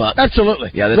Basil's buck?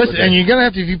 Absolutely. Yeah. Listen, and you're gonna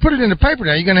have to, if you put it in the paper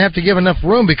now, you're gonna have to give enough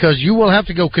room because you will have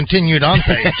to go continued on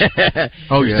page.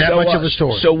 Oh yeah, that much of a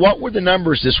story. So, what were the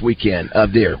numbers this weekend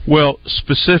of deer? Well,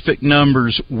 specific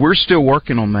numbers. We're still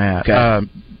working on that. Okay.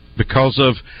 Because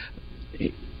of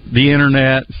the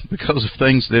internet, because of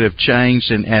things that have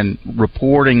changed and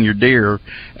reporting your deer,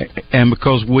 and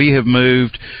because we have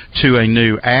moved to a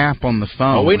new app on the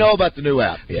phone. Oh, we know about the new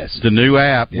app, yes. The new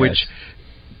app, which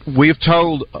we have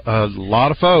told a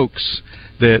lot of folks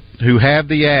who have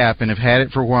the app and have had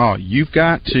it for a while, you've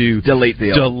got to delete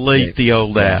the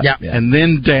old app and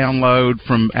then download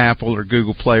from Apple or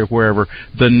Google Play or wherever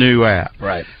the new app.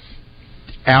 Right.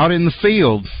 Out in the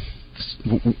field,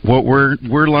 what we're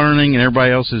learning, and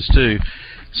everybody else is too,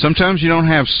 sometimes you don't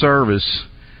have service,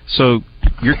 so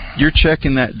you're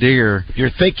checking that deer. You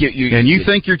think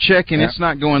you're checking, it's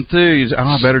not going through. You say,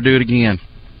 I better do it again.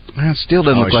 Well, it still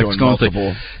doesn't look like it's going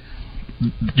through.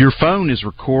 Your phone is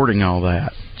recording all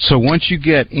that. So once you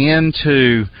get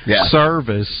into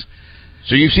service.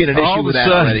 So you've seen an issue with that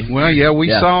already? Well, yeah, we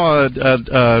saw.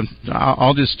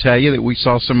 I'll just tell you that we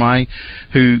saw somebody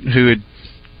who had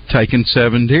taken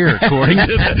 7 deer according to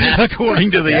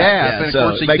the app, and of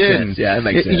course he didn't. Yeah, it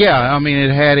makes sense. Yeah, I mean,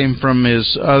 it had him from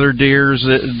his other deers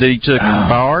that he took by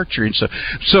archery and stuff.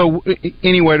 So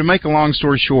anyway, to make a long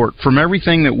story short, from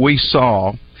everything that we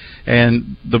saw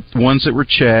and the ones that were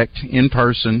checked in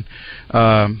person.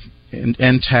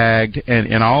 And tagged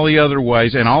and all the other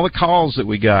ways and all the calls that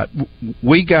we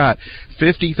got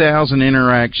 50,000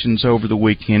 interactions over the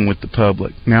weekend with the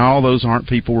public. Now all those aren't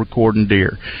people recording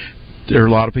deer. There are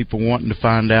a lot of people wanting to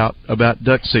find out about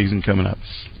duck season coming up.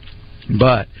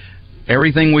 But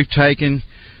everything we've taken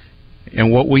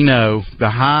and what we know,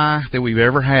 the high that we've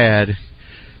ever had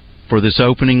for this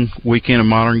opening weekend of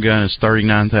Modern Gun is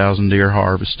 39,000 deer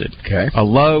harvested. Okay. A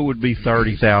low would be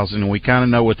 30,000, and we kind of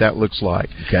know what that looks like.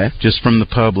 Okay. Just from the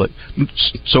public.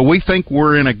 So we think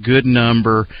we're in a good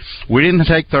number. We didn't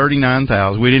take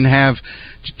 39,000. We didn't have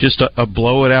just a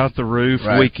blow it out the roof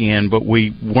weekend, but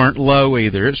we weren't low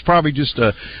either. It's probably just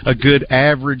a good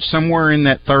average, somewhere in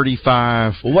that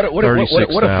 35. Well,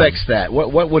 what affects that?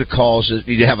 What would it cause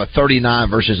you to have a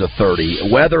 39 versus a 30?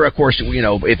 Weather, of course,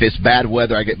 if it's bad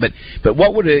weather, I get. But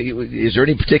what would is there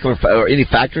any particular or any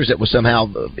factors that would somehow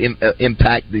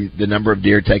impact the number of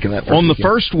deer taken that first on the weekend?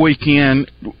 first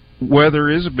weekend? Weather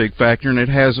is a big factor, and it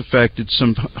has affected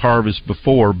some harvest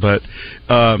before. But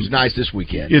it's nice this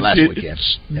weekend. Last weekend,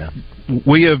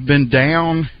 we have been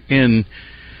down in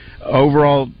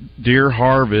overall deer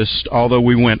harvest, although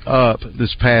we went up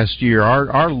this past year.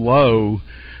 Our low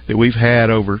that we've had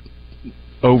over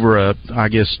I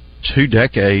guess 2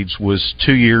 decades was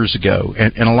 2 years ago,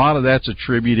 and a lot of that's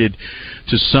attributed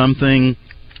to something.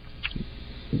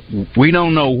 We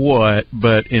don't know what,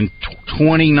 but in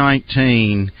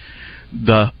 2019,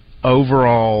 the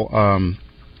overall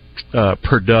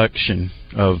production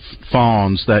of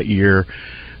fawns that year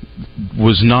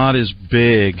was not as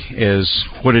big as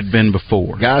what had been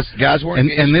before. Guys weren't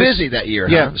busy that year.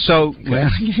 Yeah. Huh? So well,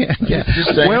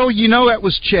 that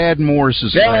was Chad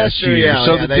Morris's last year. Yeah,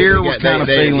 so the deer were kind of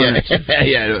feeling it.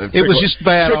 It was just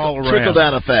bad all around. Trickle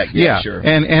down effect. Yeah, sure.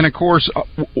 And of course,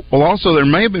 also there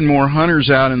may have been more hunters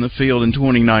out in the field in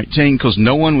 2019 because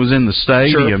no one was in the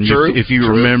stadium. True. If you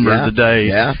remember the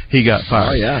day he got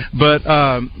fired. Oh yeah. But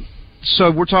so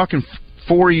we're talking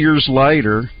 4 years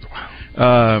later.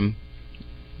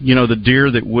 the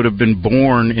deer that would have been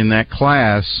born in that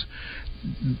class,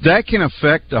 that can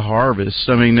affect the harvest.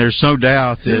 I mean, there's no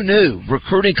doubt that... Who knew?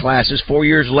 Recruiting classes 4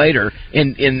 years later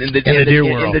in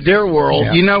the deer world.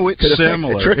 Yeah. It's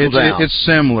similar. It's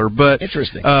similar, but...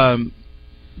 Interesting.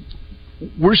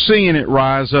 We're seeing it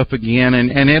rise up again,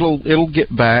 and it'll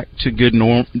get back to good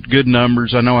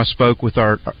numbers. I know I spoke with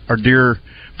our deer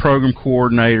program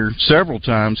coordinator several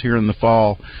times here in the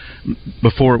fall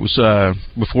before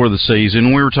the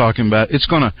season. We were talking about it's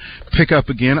going to pick up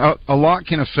again. A lot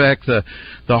can affect the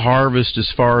harvest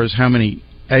as far as how many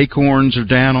acorns are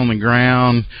down on the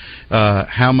ground,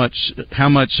 how much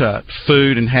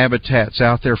food and habitat's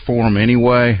out there for them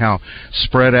anyway, how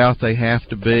spread out they have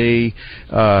to be.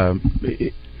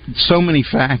 So many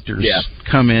factors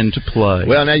come into play.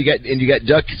 Well, now you got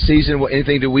duck season.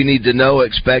 Anything that we need to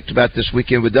expect about this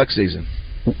weekend with duck season?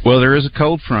 Well, there is a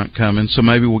cold front coming, so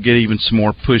maybe we'll get even some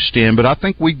more pushed in. But I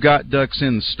think we've got ducks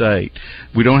in the state.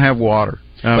 We don't have water.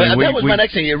 That was my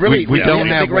next thing. We don't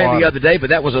have big rain the other day, but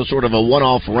that was a sort of a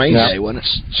one-off rain day, wasn't it?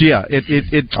 Yeah,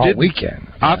 it all weekend.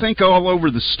 I think all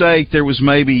over the state there was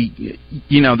maybe,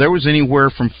 there was anywhere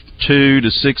from 2 to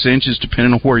 6 inches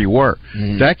depending on where you were.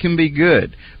 Mm. That can be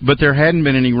good, but there hadn't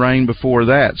been any rain before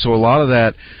that, so a lot of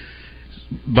that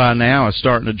by now is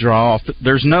starting to draw off.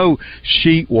 There's no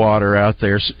sheet water out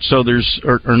there, so there's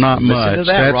or not much. Listen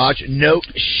to that, Raj. No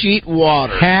sheet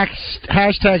water.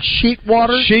 Hashtag sheet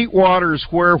water. Sheet water is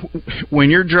where when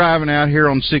you're driving out here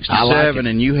on 67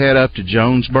 and you head up to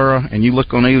Jonesboro and you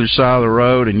look on either side of the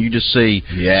road and you just see.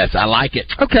 Yes, I like it.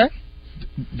 Okay.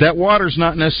 That water's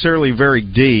not necessarily very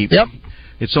deep. Yep.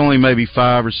 It's only maybe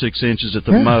 5 or 6 inches at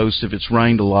the most if it's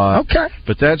rained a lot. Okay.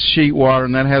 But that's sheet water,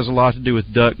 and that has a lot to do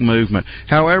with duck movement.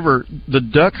 However, the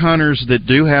duck hunters that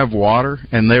do have water,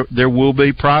 and there will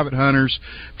be private hunters,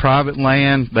 private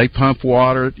land, they pump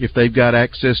water if they've got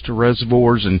access to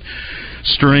reservoirs and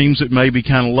streams that may be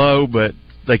kind of low, but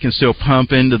they can still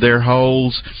pump into their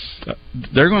holes.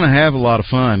 They're going to have a lot of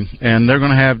fun, and they're going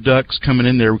to have ducks coming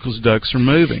in there because ducks are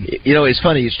moving. It's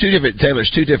funny. It's two different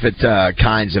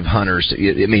kinds of hunters.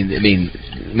 I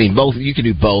mean, both. You can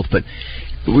do both, but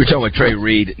we were talking with Trey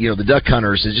Reed. The duck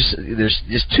hunters there's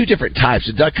just two different types.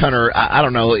 The duck hunter, I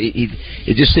don't know.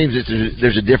 It just seems that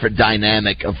there's a different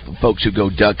dynamic of folks who go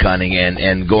duck hunting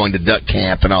and going to duck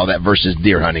camp and all that versus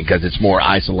deer hunting because it's more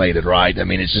isolated, right? I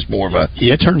mean, it's just more of a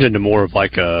it turns into more of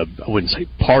like a, I wouldn't say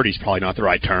party's probably not the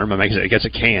right term. I mean, I guess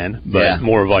it can, but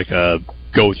more of like a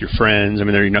go with your friends. I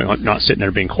mean, you're not sitting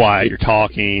there being quiet. You're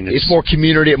talking. It's more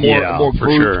community, more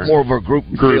group, more of a group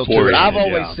feel to it. I've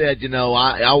always said,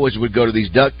 I always would go to these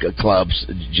duck clubs,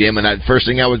 Jim, and the first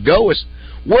thing I would go is,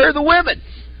 where are the women?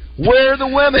 Where are the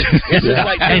women?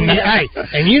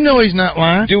 And you know he's not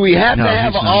lying. Do we have to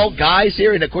have all guys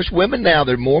here? And of course, women now.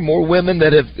 There are more and more women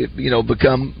that have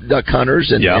become duck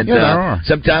hunters, and there are.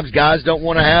 Sometimes guys don't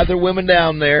want to have their women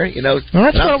down there. Well,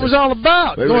 that's what it was all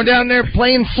about. Going down there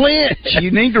playing flinch.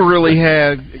 You need to really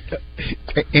have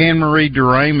Anne Marie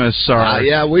Doremus, our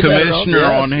commissioner,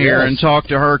 on here and talk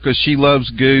to her because she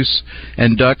loves goose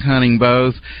and duck hunting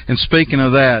both. And speaking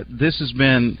of that, this has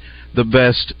been the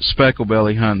best speckle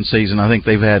belly hunting season I think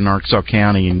they've had in Arkansas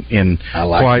County in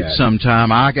quite some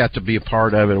time. I got to be a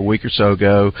part of it a week or so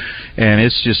ago, and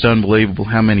it's just unbelievable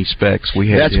how many specks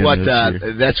we had.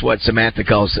 That's what Samantha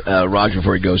calls Roger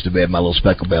before he goes to bed. My little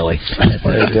speckle belly.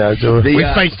 We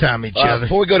FaceTime each other.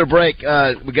 Before we go to break,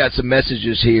 we got some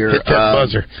messages here. Hit that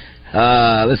buzzer.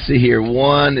 Let's see here.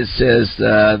 One, it says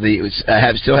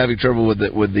still having trouble with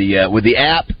the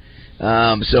app.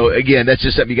 So again, that's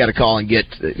just something you got to call and get.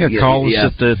 Call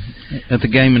us at the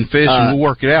Game and Fish, and we'll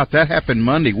work it out. That happened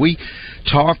Monday. We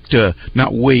talked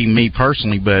me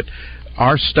personally, but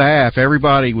our staff.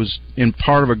 Everybody was in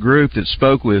part of a group that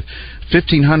spoke with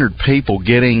 1,500 people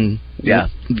getting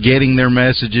their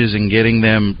messages and getting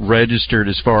them registered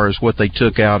as far as what they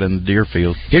took out in the deer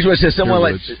field. Here's what it says.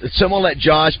 Someone let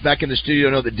Josh back in the studio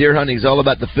know that deer hunting is all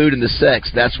about the food and the sex.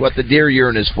 That's what the deer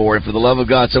urine is for. And for the love of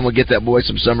God, someone get that boy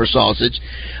some summer sausage.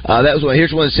 That was one.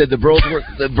 Here's one that said the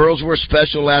Burlsworth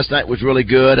special last night was really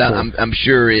good. I'm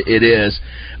sure it is.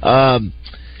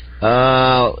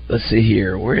 Let's see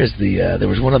here. Where is the? There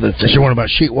was one other thing. Is there one about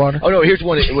sheet water? Oh no, here's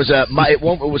one. It was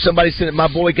somebody said it.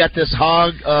 My boy got this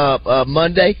hog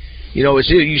Monday.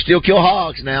 You still kill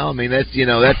hogs now. I mean, that's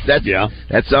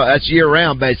year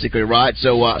round basically, right?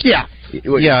 So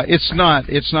it's not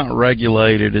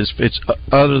regulated. It's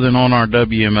other than on our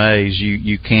WMAs,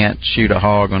 you can't shoot a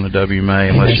hog on a WMA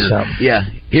unless you're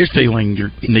feeling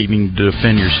you're needing to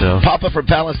defend yourself. Papa from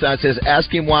Palestine says, ask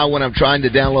him why when I'm trying to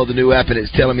download the new app and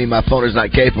it's telling me my phone is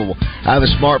not capable. I have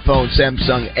a smartphone,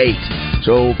 Samsung 8.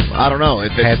 So, I don't know.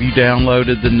 Have you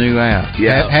downloaded the new app?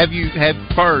 Yeah. Have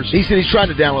first? He said he's trying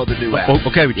to download the new app.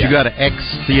 Okay, but you got to X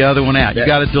the other one out. You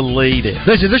got to delete it.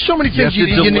 Listen, there's so many things you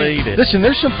have to delete it. Listen,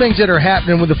 there's some things that are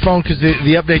happening with the phone because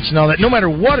the updates and all that. No matter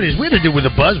what it is, we had to do with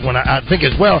the Buzz one, I think,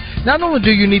 as well. Not only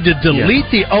do you need to delete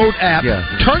the old app,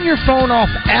 turn your phone off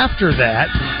after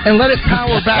that, and let it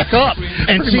power back up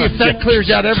and see if that clears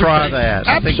out everything. Try that.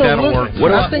 Absolutely. I think that'll work.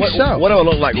 I think so. What do I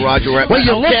look like, Roger? Well,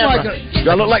 you look like do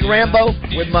I look like Rambo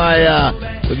with my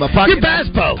pocket? You're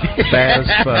Baspo.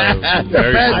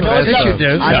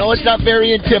 I know it's not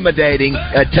very intimidating,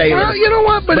 Taylor. Well, you know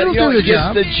what? But it'll do the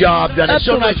job. Gets the job done. It's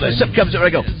so nice when something comes up. I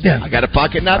go, I got a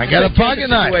pocket knife. I got a pocket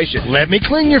knife. Let me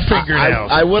clean your fingernails.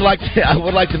 I would like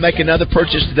to make another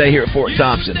purchase today here at Fort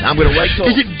Thompson. I'm going to wait till.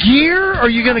 Is it gear? Or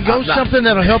are you going to go something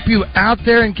that'll help you out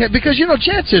there? Because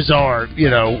chances are,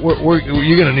 you're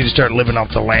going to need to start living off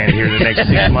the land here in the next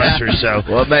 6 months or so.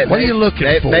 Well, what are you looking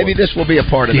for? Maybe this will be a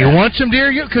part of that. Do you want some deer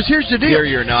urine? Because here's the deal. Deer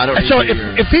urine? No, I don't need so deer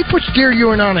urine. If he puts deer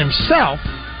urine on himself,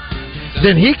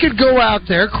 then he could go out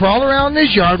there, crawl around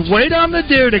this yard, wait on the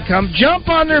deer to come, jump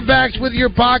on their backs with your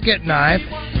pocket knife,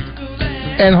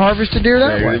 and harvest a deer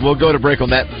that way. We'll go to break on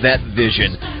that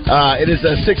vision. It is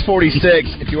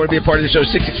 6:46. If you want to be a part of the show,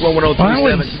 661-1037. I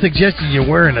wouldn't suggest you're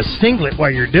wearing a singlet while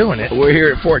you're doing it. We're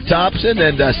here at Fort Thompson,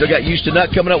 and still got Houston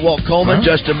Nutt coming up, Walt Coleman,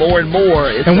 Justin Moore, and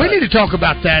more. And we need to talk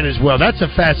about that as well. That's a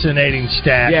fascinating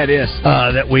stat. Yeah, it is.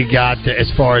 That we got as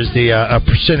far as the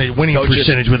winning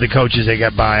percentage with the coaches that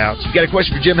got buyouts. You got a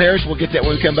question for Jim Harris? We'll get that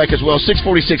when we come back as well.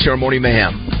 6:46 here on Morning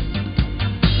Mayhem.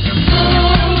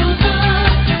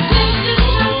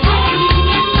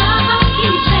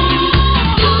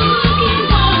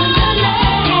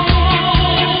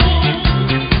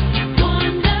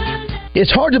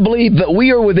 It's hard to believe, but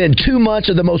we are within 2 months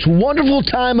of the most wonderful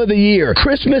time of the year.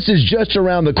 Christmas is just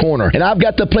around the corner, and I've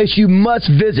got the place you must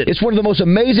visit. It's one of the most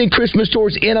amazing Christmas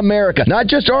stores in America. Not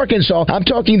just Arkansas. I'm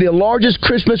talking the largest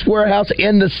Christmas warehouse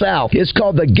in the South. It's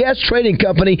called the Guest Trading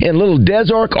Company in Little Des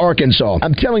Arc, Arkansas.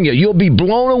 I'm telling you, you'll be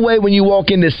blown away when you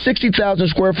walk in this 60,000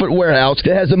 square foot warehouse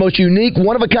that has the most unique,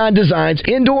 one-of-a-kind designs,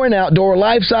 indoor and outdoor,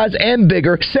 life-size and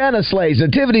bigger, Santa sleighs,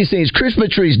 nativity scenes, Christmas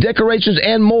trees, decorations,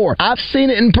 and more. I've seen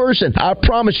it in person. I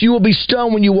promise you will be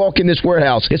stunned when you walk in this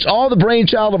warehouse. It's all the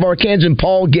brainchild of Arkansan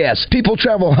Paul Guest. People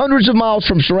travel hundreds of miles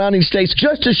from surrounding states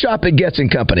just to shop at Guest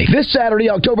 & Company. This Saturday,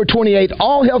 October 28th,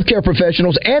 all healthcare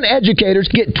professionals and educators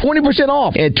get 20%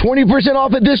 off. And 20%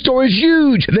 off at this store is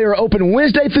huge. They are open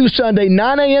Wednesday through Sunday,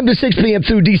 9 a.m. to 6 p.m.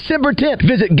 through December 10th.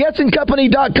 Visit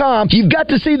GuestandCompany.com. You've got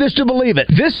to see this to believe it.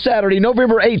 This Saturday,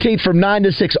 November 18th from 9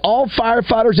 to 6, all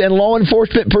firefighters and law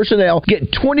enforcement personnel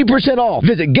get 20% off.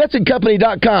 Visit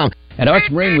GuestandCompany.com. At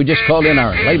Arch Marine, we just called in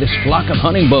our latest flock of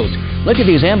hunting boats. Look at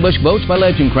these ambush boats by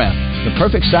Legend Craft. The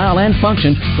perfect style and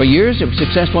function for years of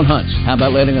successful hunts. How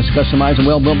about letting us customize a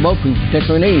well-built boat for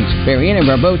particular needs? Vary any of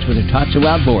our boats with a Tatsu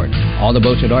outboard. All the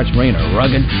boats at Arch Marine are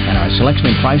rugged, and our selection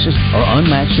and prices are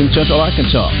unmatched in Central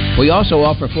Arkansas. We also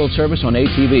offer full service on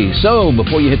ATVs. So,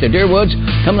 before you hit the deer woods,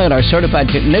 come let our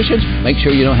certified technicians make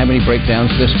sure you don't have any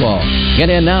breakdowns this fall. Get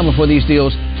in now before these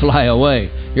deals fly away.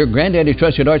 Your granddaddy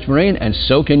trusted Arch Marine, and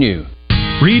so can you.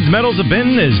 Reed's Metals of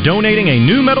Benton is donating a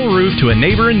new metal roof to a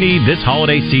neighbor in need this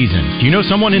holiday season. Do you know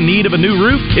someone in need of a new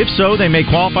roof? If so, they may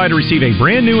qualify to receive a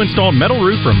brand new installed metal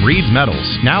roof from Reed's Metals.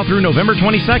 Now through November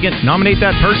 22nd, nominate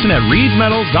that person at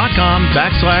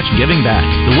reedsmetals.com/givingback.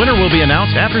 The winner will be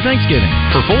announced after Thanksgiving.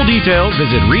 For full details,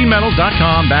 visit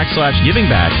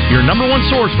reedmetals.com/givingback, your number one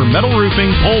source for metal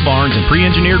roofing, pole barns, and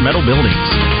pre-engineered metal buildings.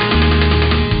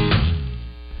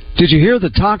 Did you hear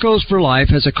that Tacos for Life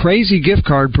has a crazy gift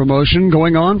card promotion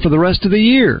going on for the rest of the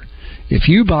year? If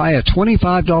you buy a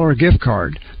 $25 gift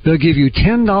card, they'll give you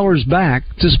 $10 back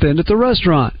to spend at the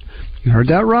restaurant. You heard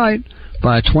that right.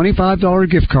 Buy a $25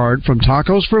 gift card from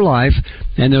Tacos for Life,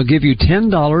 and they'll give you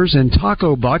 $10 in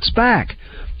taco bucks back.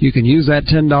 You can use that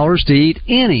 $10 to eat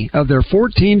any of their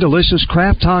 14 delicious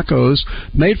craft tacos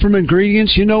made from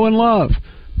ingredients you know and love.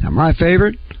 Now, my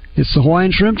favorite, it's the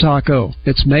Hawaiian Shrimp Taco.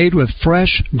 It's made with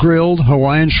fresh, grilled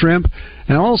Hawaiian shrimp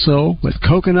and also with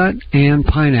coconut and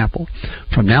pineapple.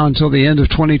 From now until the end of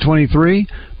 2023,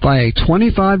 buy a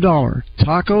 $25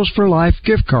 Tacos for Life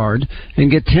gift card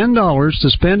and get $10 to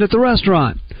spend at the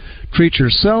restaurant. Treat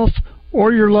yourself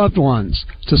or your loved ones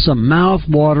to some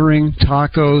mouth-watering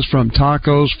tacos from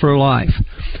Tacos for Life.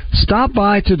 Stop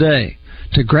by today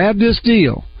to grab this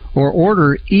deal or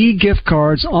order e-gift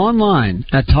cards online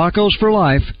at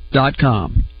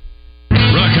tacosforlife.com.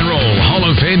 Rock and Roll Hall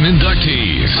of Fame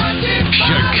inductees.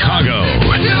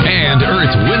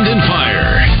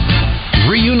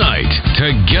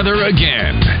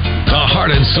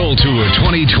 of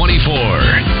 2024.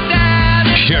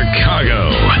 Chicago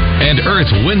and Earth,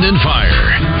 Wind & Fire.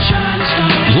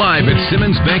 Live at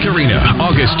Simmons Bank Arena,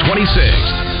 August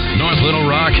 26th. North Little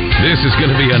Rock, this is going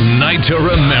to be a night to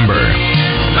remember.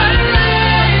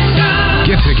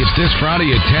 Get tickets this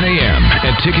Friday at 10 a.m.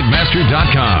 at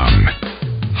Ticketmaster.com.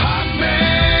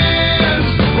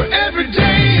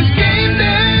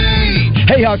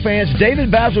 Hey, Hog fans, David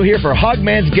Basil here for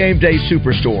Hogman's Game Day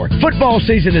Superstore. Football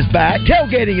season is back,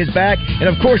 tailgating is back, and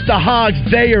of course the Hogs,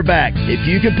 they are back. If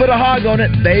you can put a hog on it,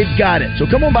 they've got it. So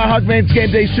come on by Hogman's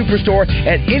Game Day Superstore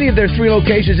at any of their 3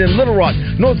 locations in Little Rock,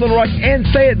 North Little Rock, and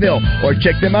Fayetteville, or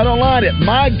check them out online at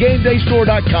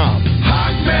mygamedaystore.com.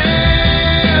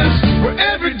 Hogman's, where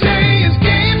every day is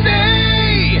game day.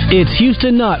 It's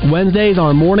Houston Nut. Wednesdays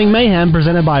are Morning Mayhem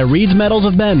presented by Reed's Metals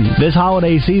of Benton. This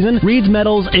holiday season, Reed's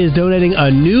Metals is donating a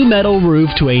new metal roof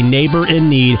to a neighbor in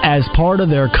need as part of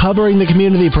their Covering the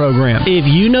Community program. If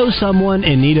you know someone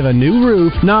in need of a new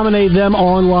roof, nominate them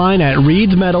online at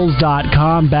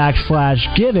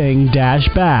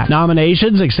reedsmetals.com/giving-back.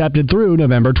 Nominations accepted through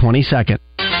November 22nd.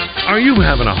 Are you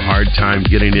having a hard time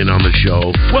getting in on the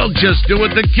show? Well, just do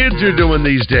what the kids are doing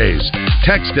these days.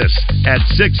 Text us at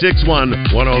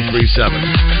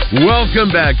 661-1037.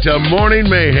 Welcome back to Morning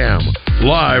Mayhem,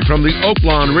 live from the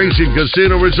Oaklawn Racing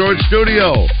Casino Resort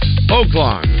Studio.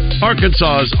 Oaklawn,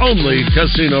 Arkansas's only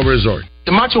casino resort.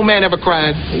 The Macho Man ever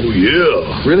cried? Oh,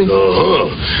 yeah. Really?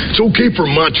 Uh-huh. It's okay for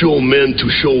macho men to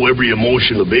show every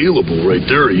emotion available right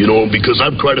there, because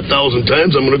I've cried 1,000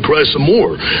 times, I'm going to cry some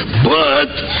more. But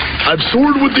I've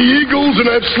soared with the eagles,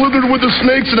 and I've slithered with the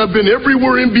snakes, and I've been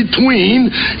everywhere in between,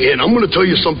 and I'm going to tell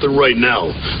you something right now.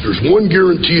 There's one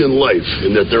guarantee in life,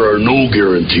 and that there are no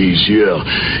guarantees, yeah.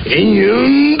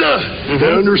 And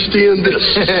I understand this.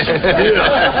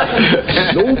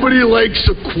 Yeah. Nobody likes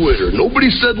a quitter.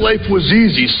 Nobody said life was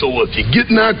easy, so if you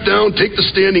get knocked down, take the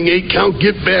standing 8 count,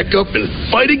 get back up, and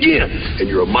fight again. And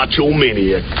you're a macho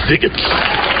maniac. Dig it.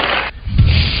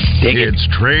 It's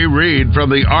Trey Reed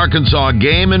from the Arkansas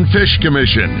Game and Fish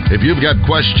Commission. If you've got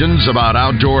questions about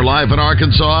outdoor life in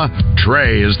Arkansas,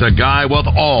 Trey is the guy with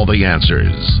all the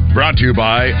answers. Brought to you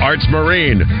by Arts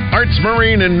Marine. Arts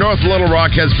Marine in North Little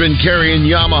Rock has been carrying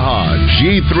Yamaha,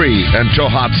 G3, and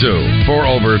Tohatsu for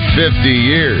over 50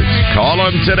 years. Call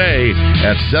them today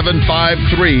at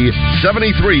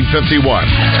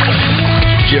 753-7351.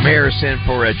 Jim Harrison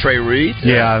for Trey Reed.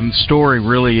 Yeah, and the story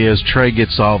really is Trey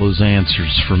gets all those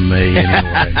answers from me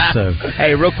anyway. So,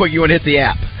 hey, real quick, you want to hit the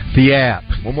app? The app.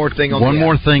 One more thing on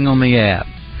the app.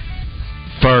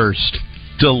 First,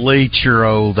 delete your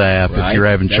old app if you're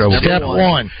having trouble. Step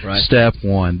one. Right. Step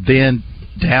one. Then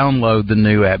download the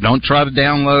new app. Don't try to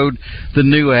download the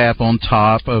new app on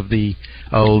top of the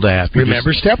old app.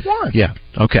 Remember step one. Yeah.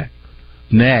 Okay.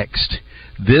 Next,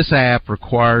 this app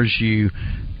requires you.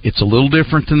 It's a little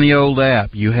different than the old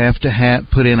app. You have to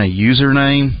put in a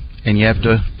username, and you have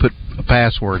to put a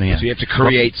password in. So you have to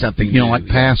create something new. Like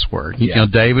password. Yeah.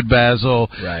 David Basil,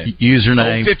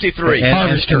 username. 53.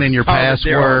 And then your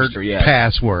password, Yeah.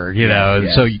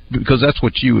 So, because that's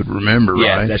what you would remember, right?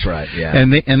 Yeah, that's right, yeah.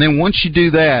 And then once you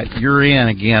do that, you're in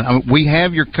again. I mean, we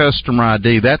have your customer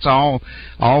ID. That's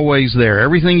always there.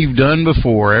 Everything you've done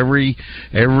before, every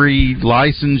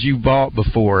license you bought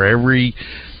before, every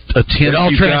attempt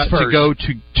you got to go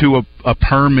to a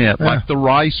permit, like the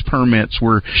rice permits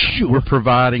we're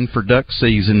providing for duck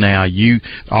season now.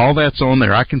 All that's on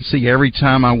there. I can see every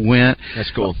time I went. That's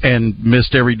cool. And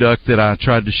missed every duck that I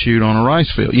tried to shoot on a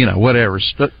rice field. Whatever.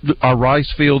 Our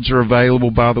rice fields are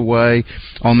available, by the way,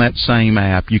 on that same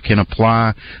app. You can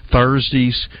apply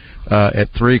Thursdays at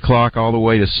 3 o'clock all the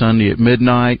way to Sunday at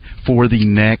midnight for the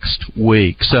next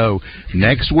week. So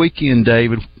next weekend,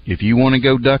 David, if you want to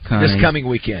go duck hunting,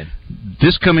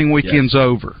 this coming weekend's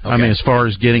over. Okay. I mean, as far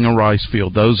as getting a rice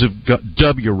field, those have got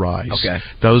W rice. Okay.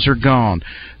 Those are gone.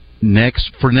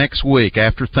 For next week,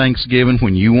 after Thanksgiving,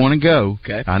 when you want to go,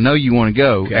 I know you want to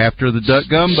go, after the duck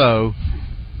gumbo,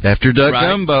 in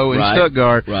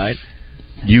Stuttgart,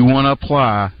 you want to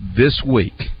apply this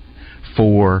week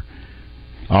for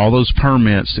all those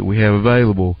permits that we have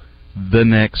available the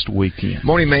next weekend.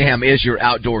 Morning Mayhem is your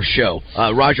outdoor show.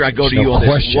 Roger, I go to you on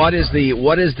this. What is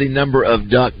the number of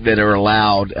duck that are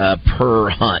allowed per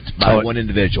hunt by one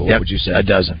individual? What would you say? A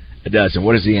dozen.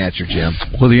 What is the answer, Jim?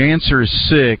 Well, the answer is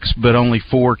 6, but only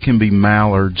 4 can be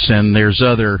mallards, and there's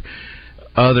other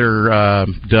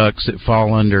ducks that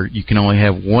fall under. You can only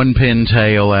have 1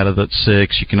 pintail out of the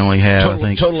 6. You can only have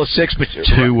total of 6, but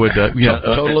 2 would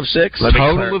total of 6.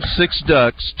 Total of 6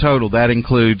 ducks total. That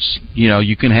includes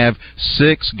you can have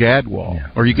 6 gadwall,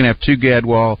 or you can have 2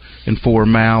 gadwall and 4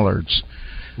 mallards.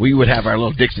 We would have our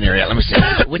little dictionary out. Let me see.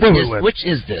 Which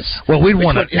is this? Well, we'd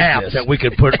want an app that we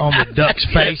could put on the duck's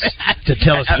face to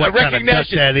tell us what kind of duck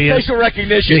that is. Facial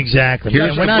recognition. Exactly.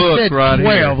 Here's when the I book said right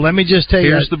 12, here. let me just tell you.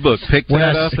 Here's the book. Pick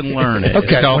that up and learn it.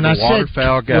 Okay. When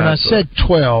I said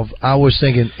 12, I was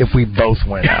thinking if we both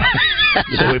went out,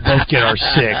 so we both get our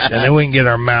 6, and then we can get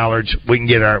our mallards. We can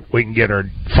get our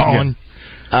fawn.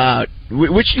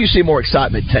 Which do you see more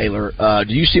excitement, Taylor?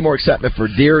 Do you see more excitement for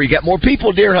deer? You got more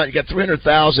people deer hunting. You got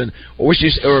 300,000.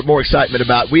 Or more excitement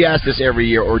about? We ask this every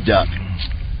year. Or duck.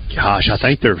 Gosh, I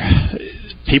think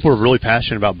people are really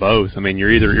passionate about both. I mean,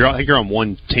 I think you're on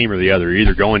one team or the other. You're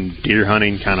either going deer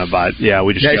hunting, kind of by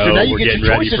we just go. We're getting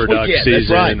ready for duck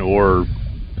season,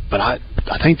 but I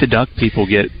think the duck people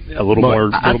get a little more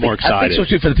excited. I think so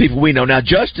too for the people we know. Now,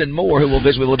 Justin Moore, who we'll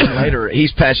visit with a little bit later,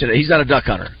 he's passionate. He's not a duck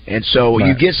hunter, and so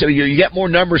you get more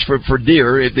numbers for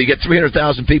deer. If you get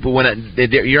 300,000 people win it,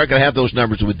 you're not going to have those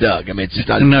numbers with duck. I mean, it's just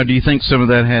not. No, do you think some of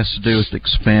that has to do with the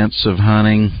expense of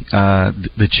hunting?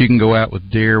 That you can go out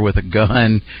with deer with a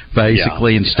gun,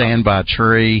 basically, and stand by a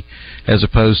tree, as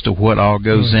opposed to what all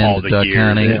goes into duck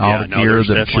hunting, all the gear,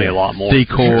 definitely a lot more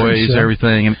decoys,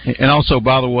 everything, and also,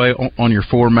 by the way, on your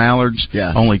 4 mallards,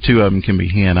 only 2 of them can be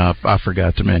hen. I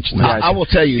forgot to mention that. I will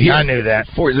tell you, I knew that.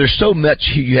 There's so much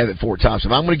you have at Fort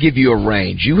Thompson. I'm going to give you a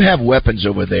range. You have weapons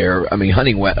over there. I mean,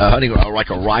 hunting like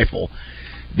a rifle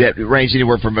that range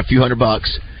anywhere from a few $100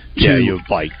 you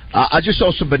like. I just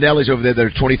saw some Benellis over there that are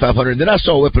 $2,500, and then I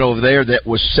saw a weapon over there that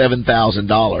was $7,000.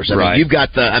 I mean, you've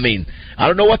got the. I mean, I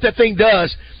don't know what that thing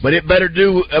does, but it better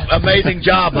do an amazing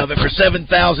job of it for $7,000.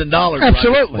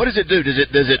 Absolutely. Right? What does it do? Does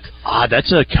it?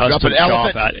 That's a custom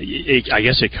shop. I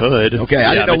guess it could. Okay,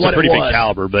 I didn't know what it was. It's a pretty big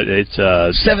caliber, but it's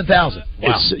 $7,000.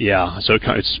 Wow. So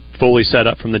it's fully set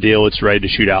up from the deal. It's ready to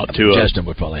shoot out to Justin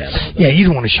would probably have it. Yeah, you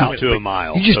don't want to shoot out to a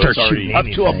mile. You just start shooting up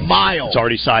to a mile. It's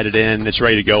already sighted in. It's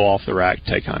ready to go off the rack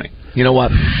to take hunting. You know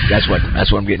what? That's what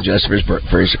I'm getting Justin for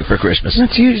Christmas.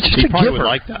 That's just he a probably giver. would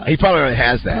like that. He probably already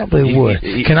has that. Probably would.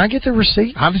 Can I get the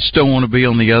receipt? I just don't want to be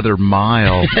on the other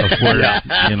mile of where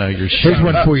you're shooting. Here's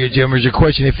one for you, Jim. There's a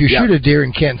question. If you shoot a deer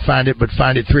and can't find it, but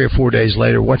find it 3 or 4 days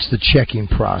later, what's the checking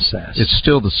process? It's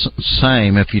still the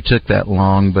same if you took that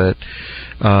long, but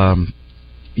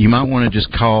you might want to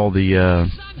just call the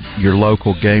your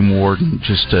local game warden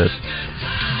just to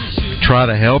try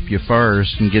to help you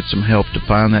first and get some help to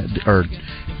find that, or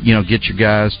get your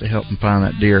guys to help them find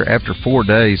that deer. After 4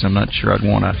 days, I'm not sure I'd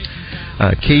want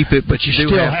to keep it, but you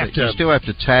still have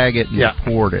to tag it and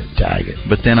report it. Tag it.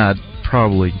 But then I'd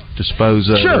probably dispose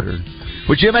of it.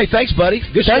 Well, Jim, hey, thanks, buddy.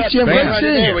 Good thanks, Jim.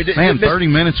 Man, 30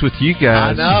 minutes with you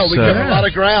guys. I know. We covered a lot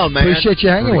of ground, man. Appreciate you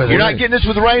hanging with us. You're not getting this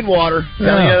with rainwater.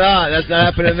 Telling you that. That's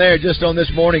not happening there, just on this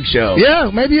morning show.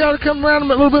 Yeah, maybe you ought to come around a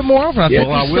little bit more often. I think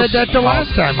you said that the last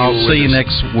time. I'll see you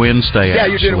next Wednesday. Yeah,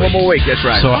 you're doing it one more week. That's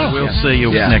right. So I will see you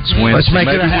next Wednesday. Let's make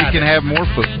it a we habit. can have more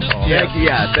football.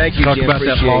 Thank you, Talk Jim. about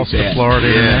that loss to Florida.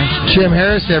 Jim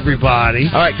Harris, everybody.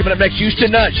 All right, coming up next, Houston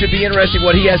Nutt. Should be interesting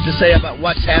what he has to say about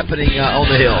what's happening on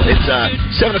the Hill. It's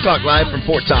 7 o'clock live from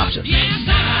Fort Thompson.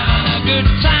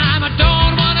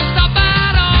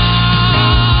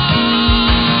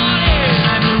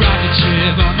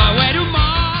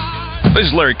 This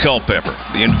is Larry Culpepper,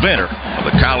 the inventor of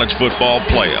the college football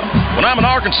playoff. When I'm in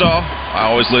Arkansas, I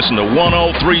always listen to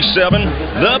 1037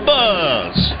 The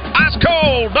Buzz. Ice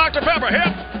cold, Dr. Pepper,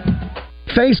 hip!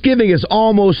 Thanksgiving is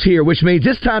almost here, which means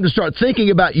it's time to start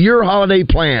thinking about your holiday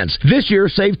plans. This year,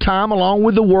 save time along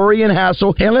with the worry and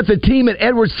hassle, and let the team at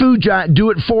Edwards Food Giant do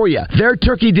it for you. Their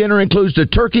turkey dinner includes the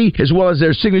turkey, as well as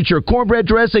their signature cornbread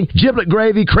dressing, giblet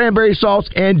gravy, cranberry sauce,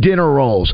 and dinner rolls.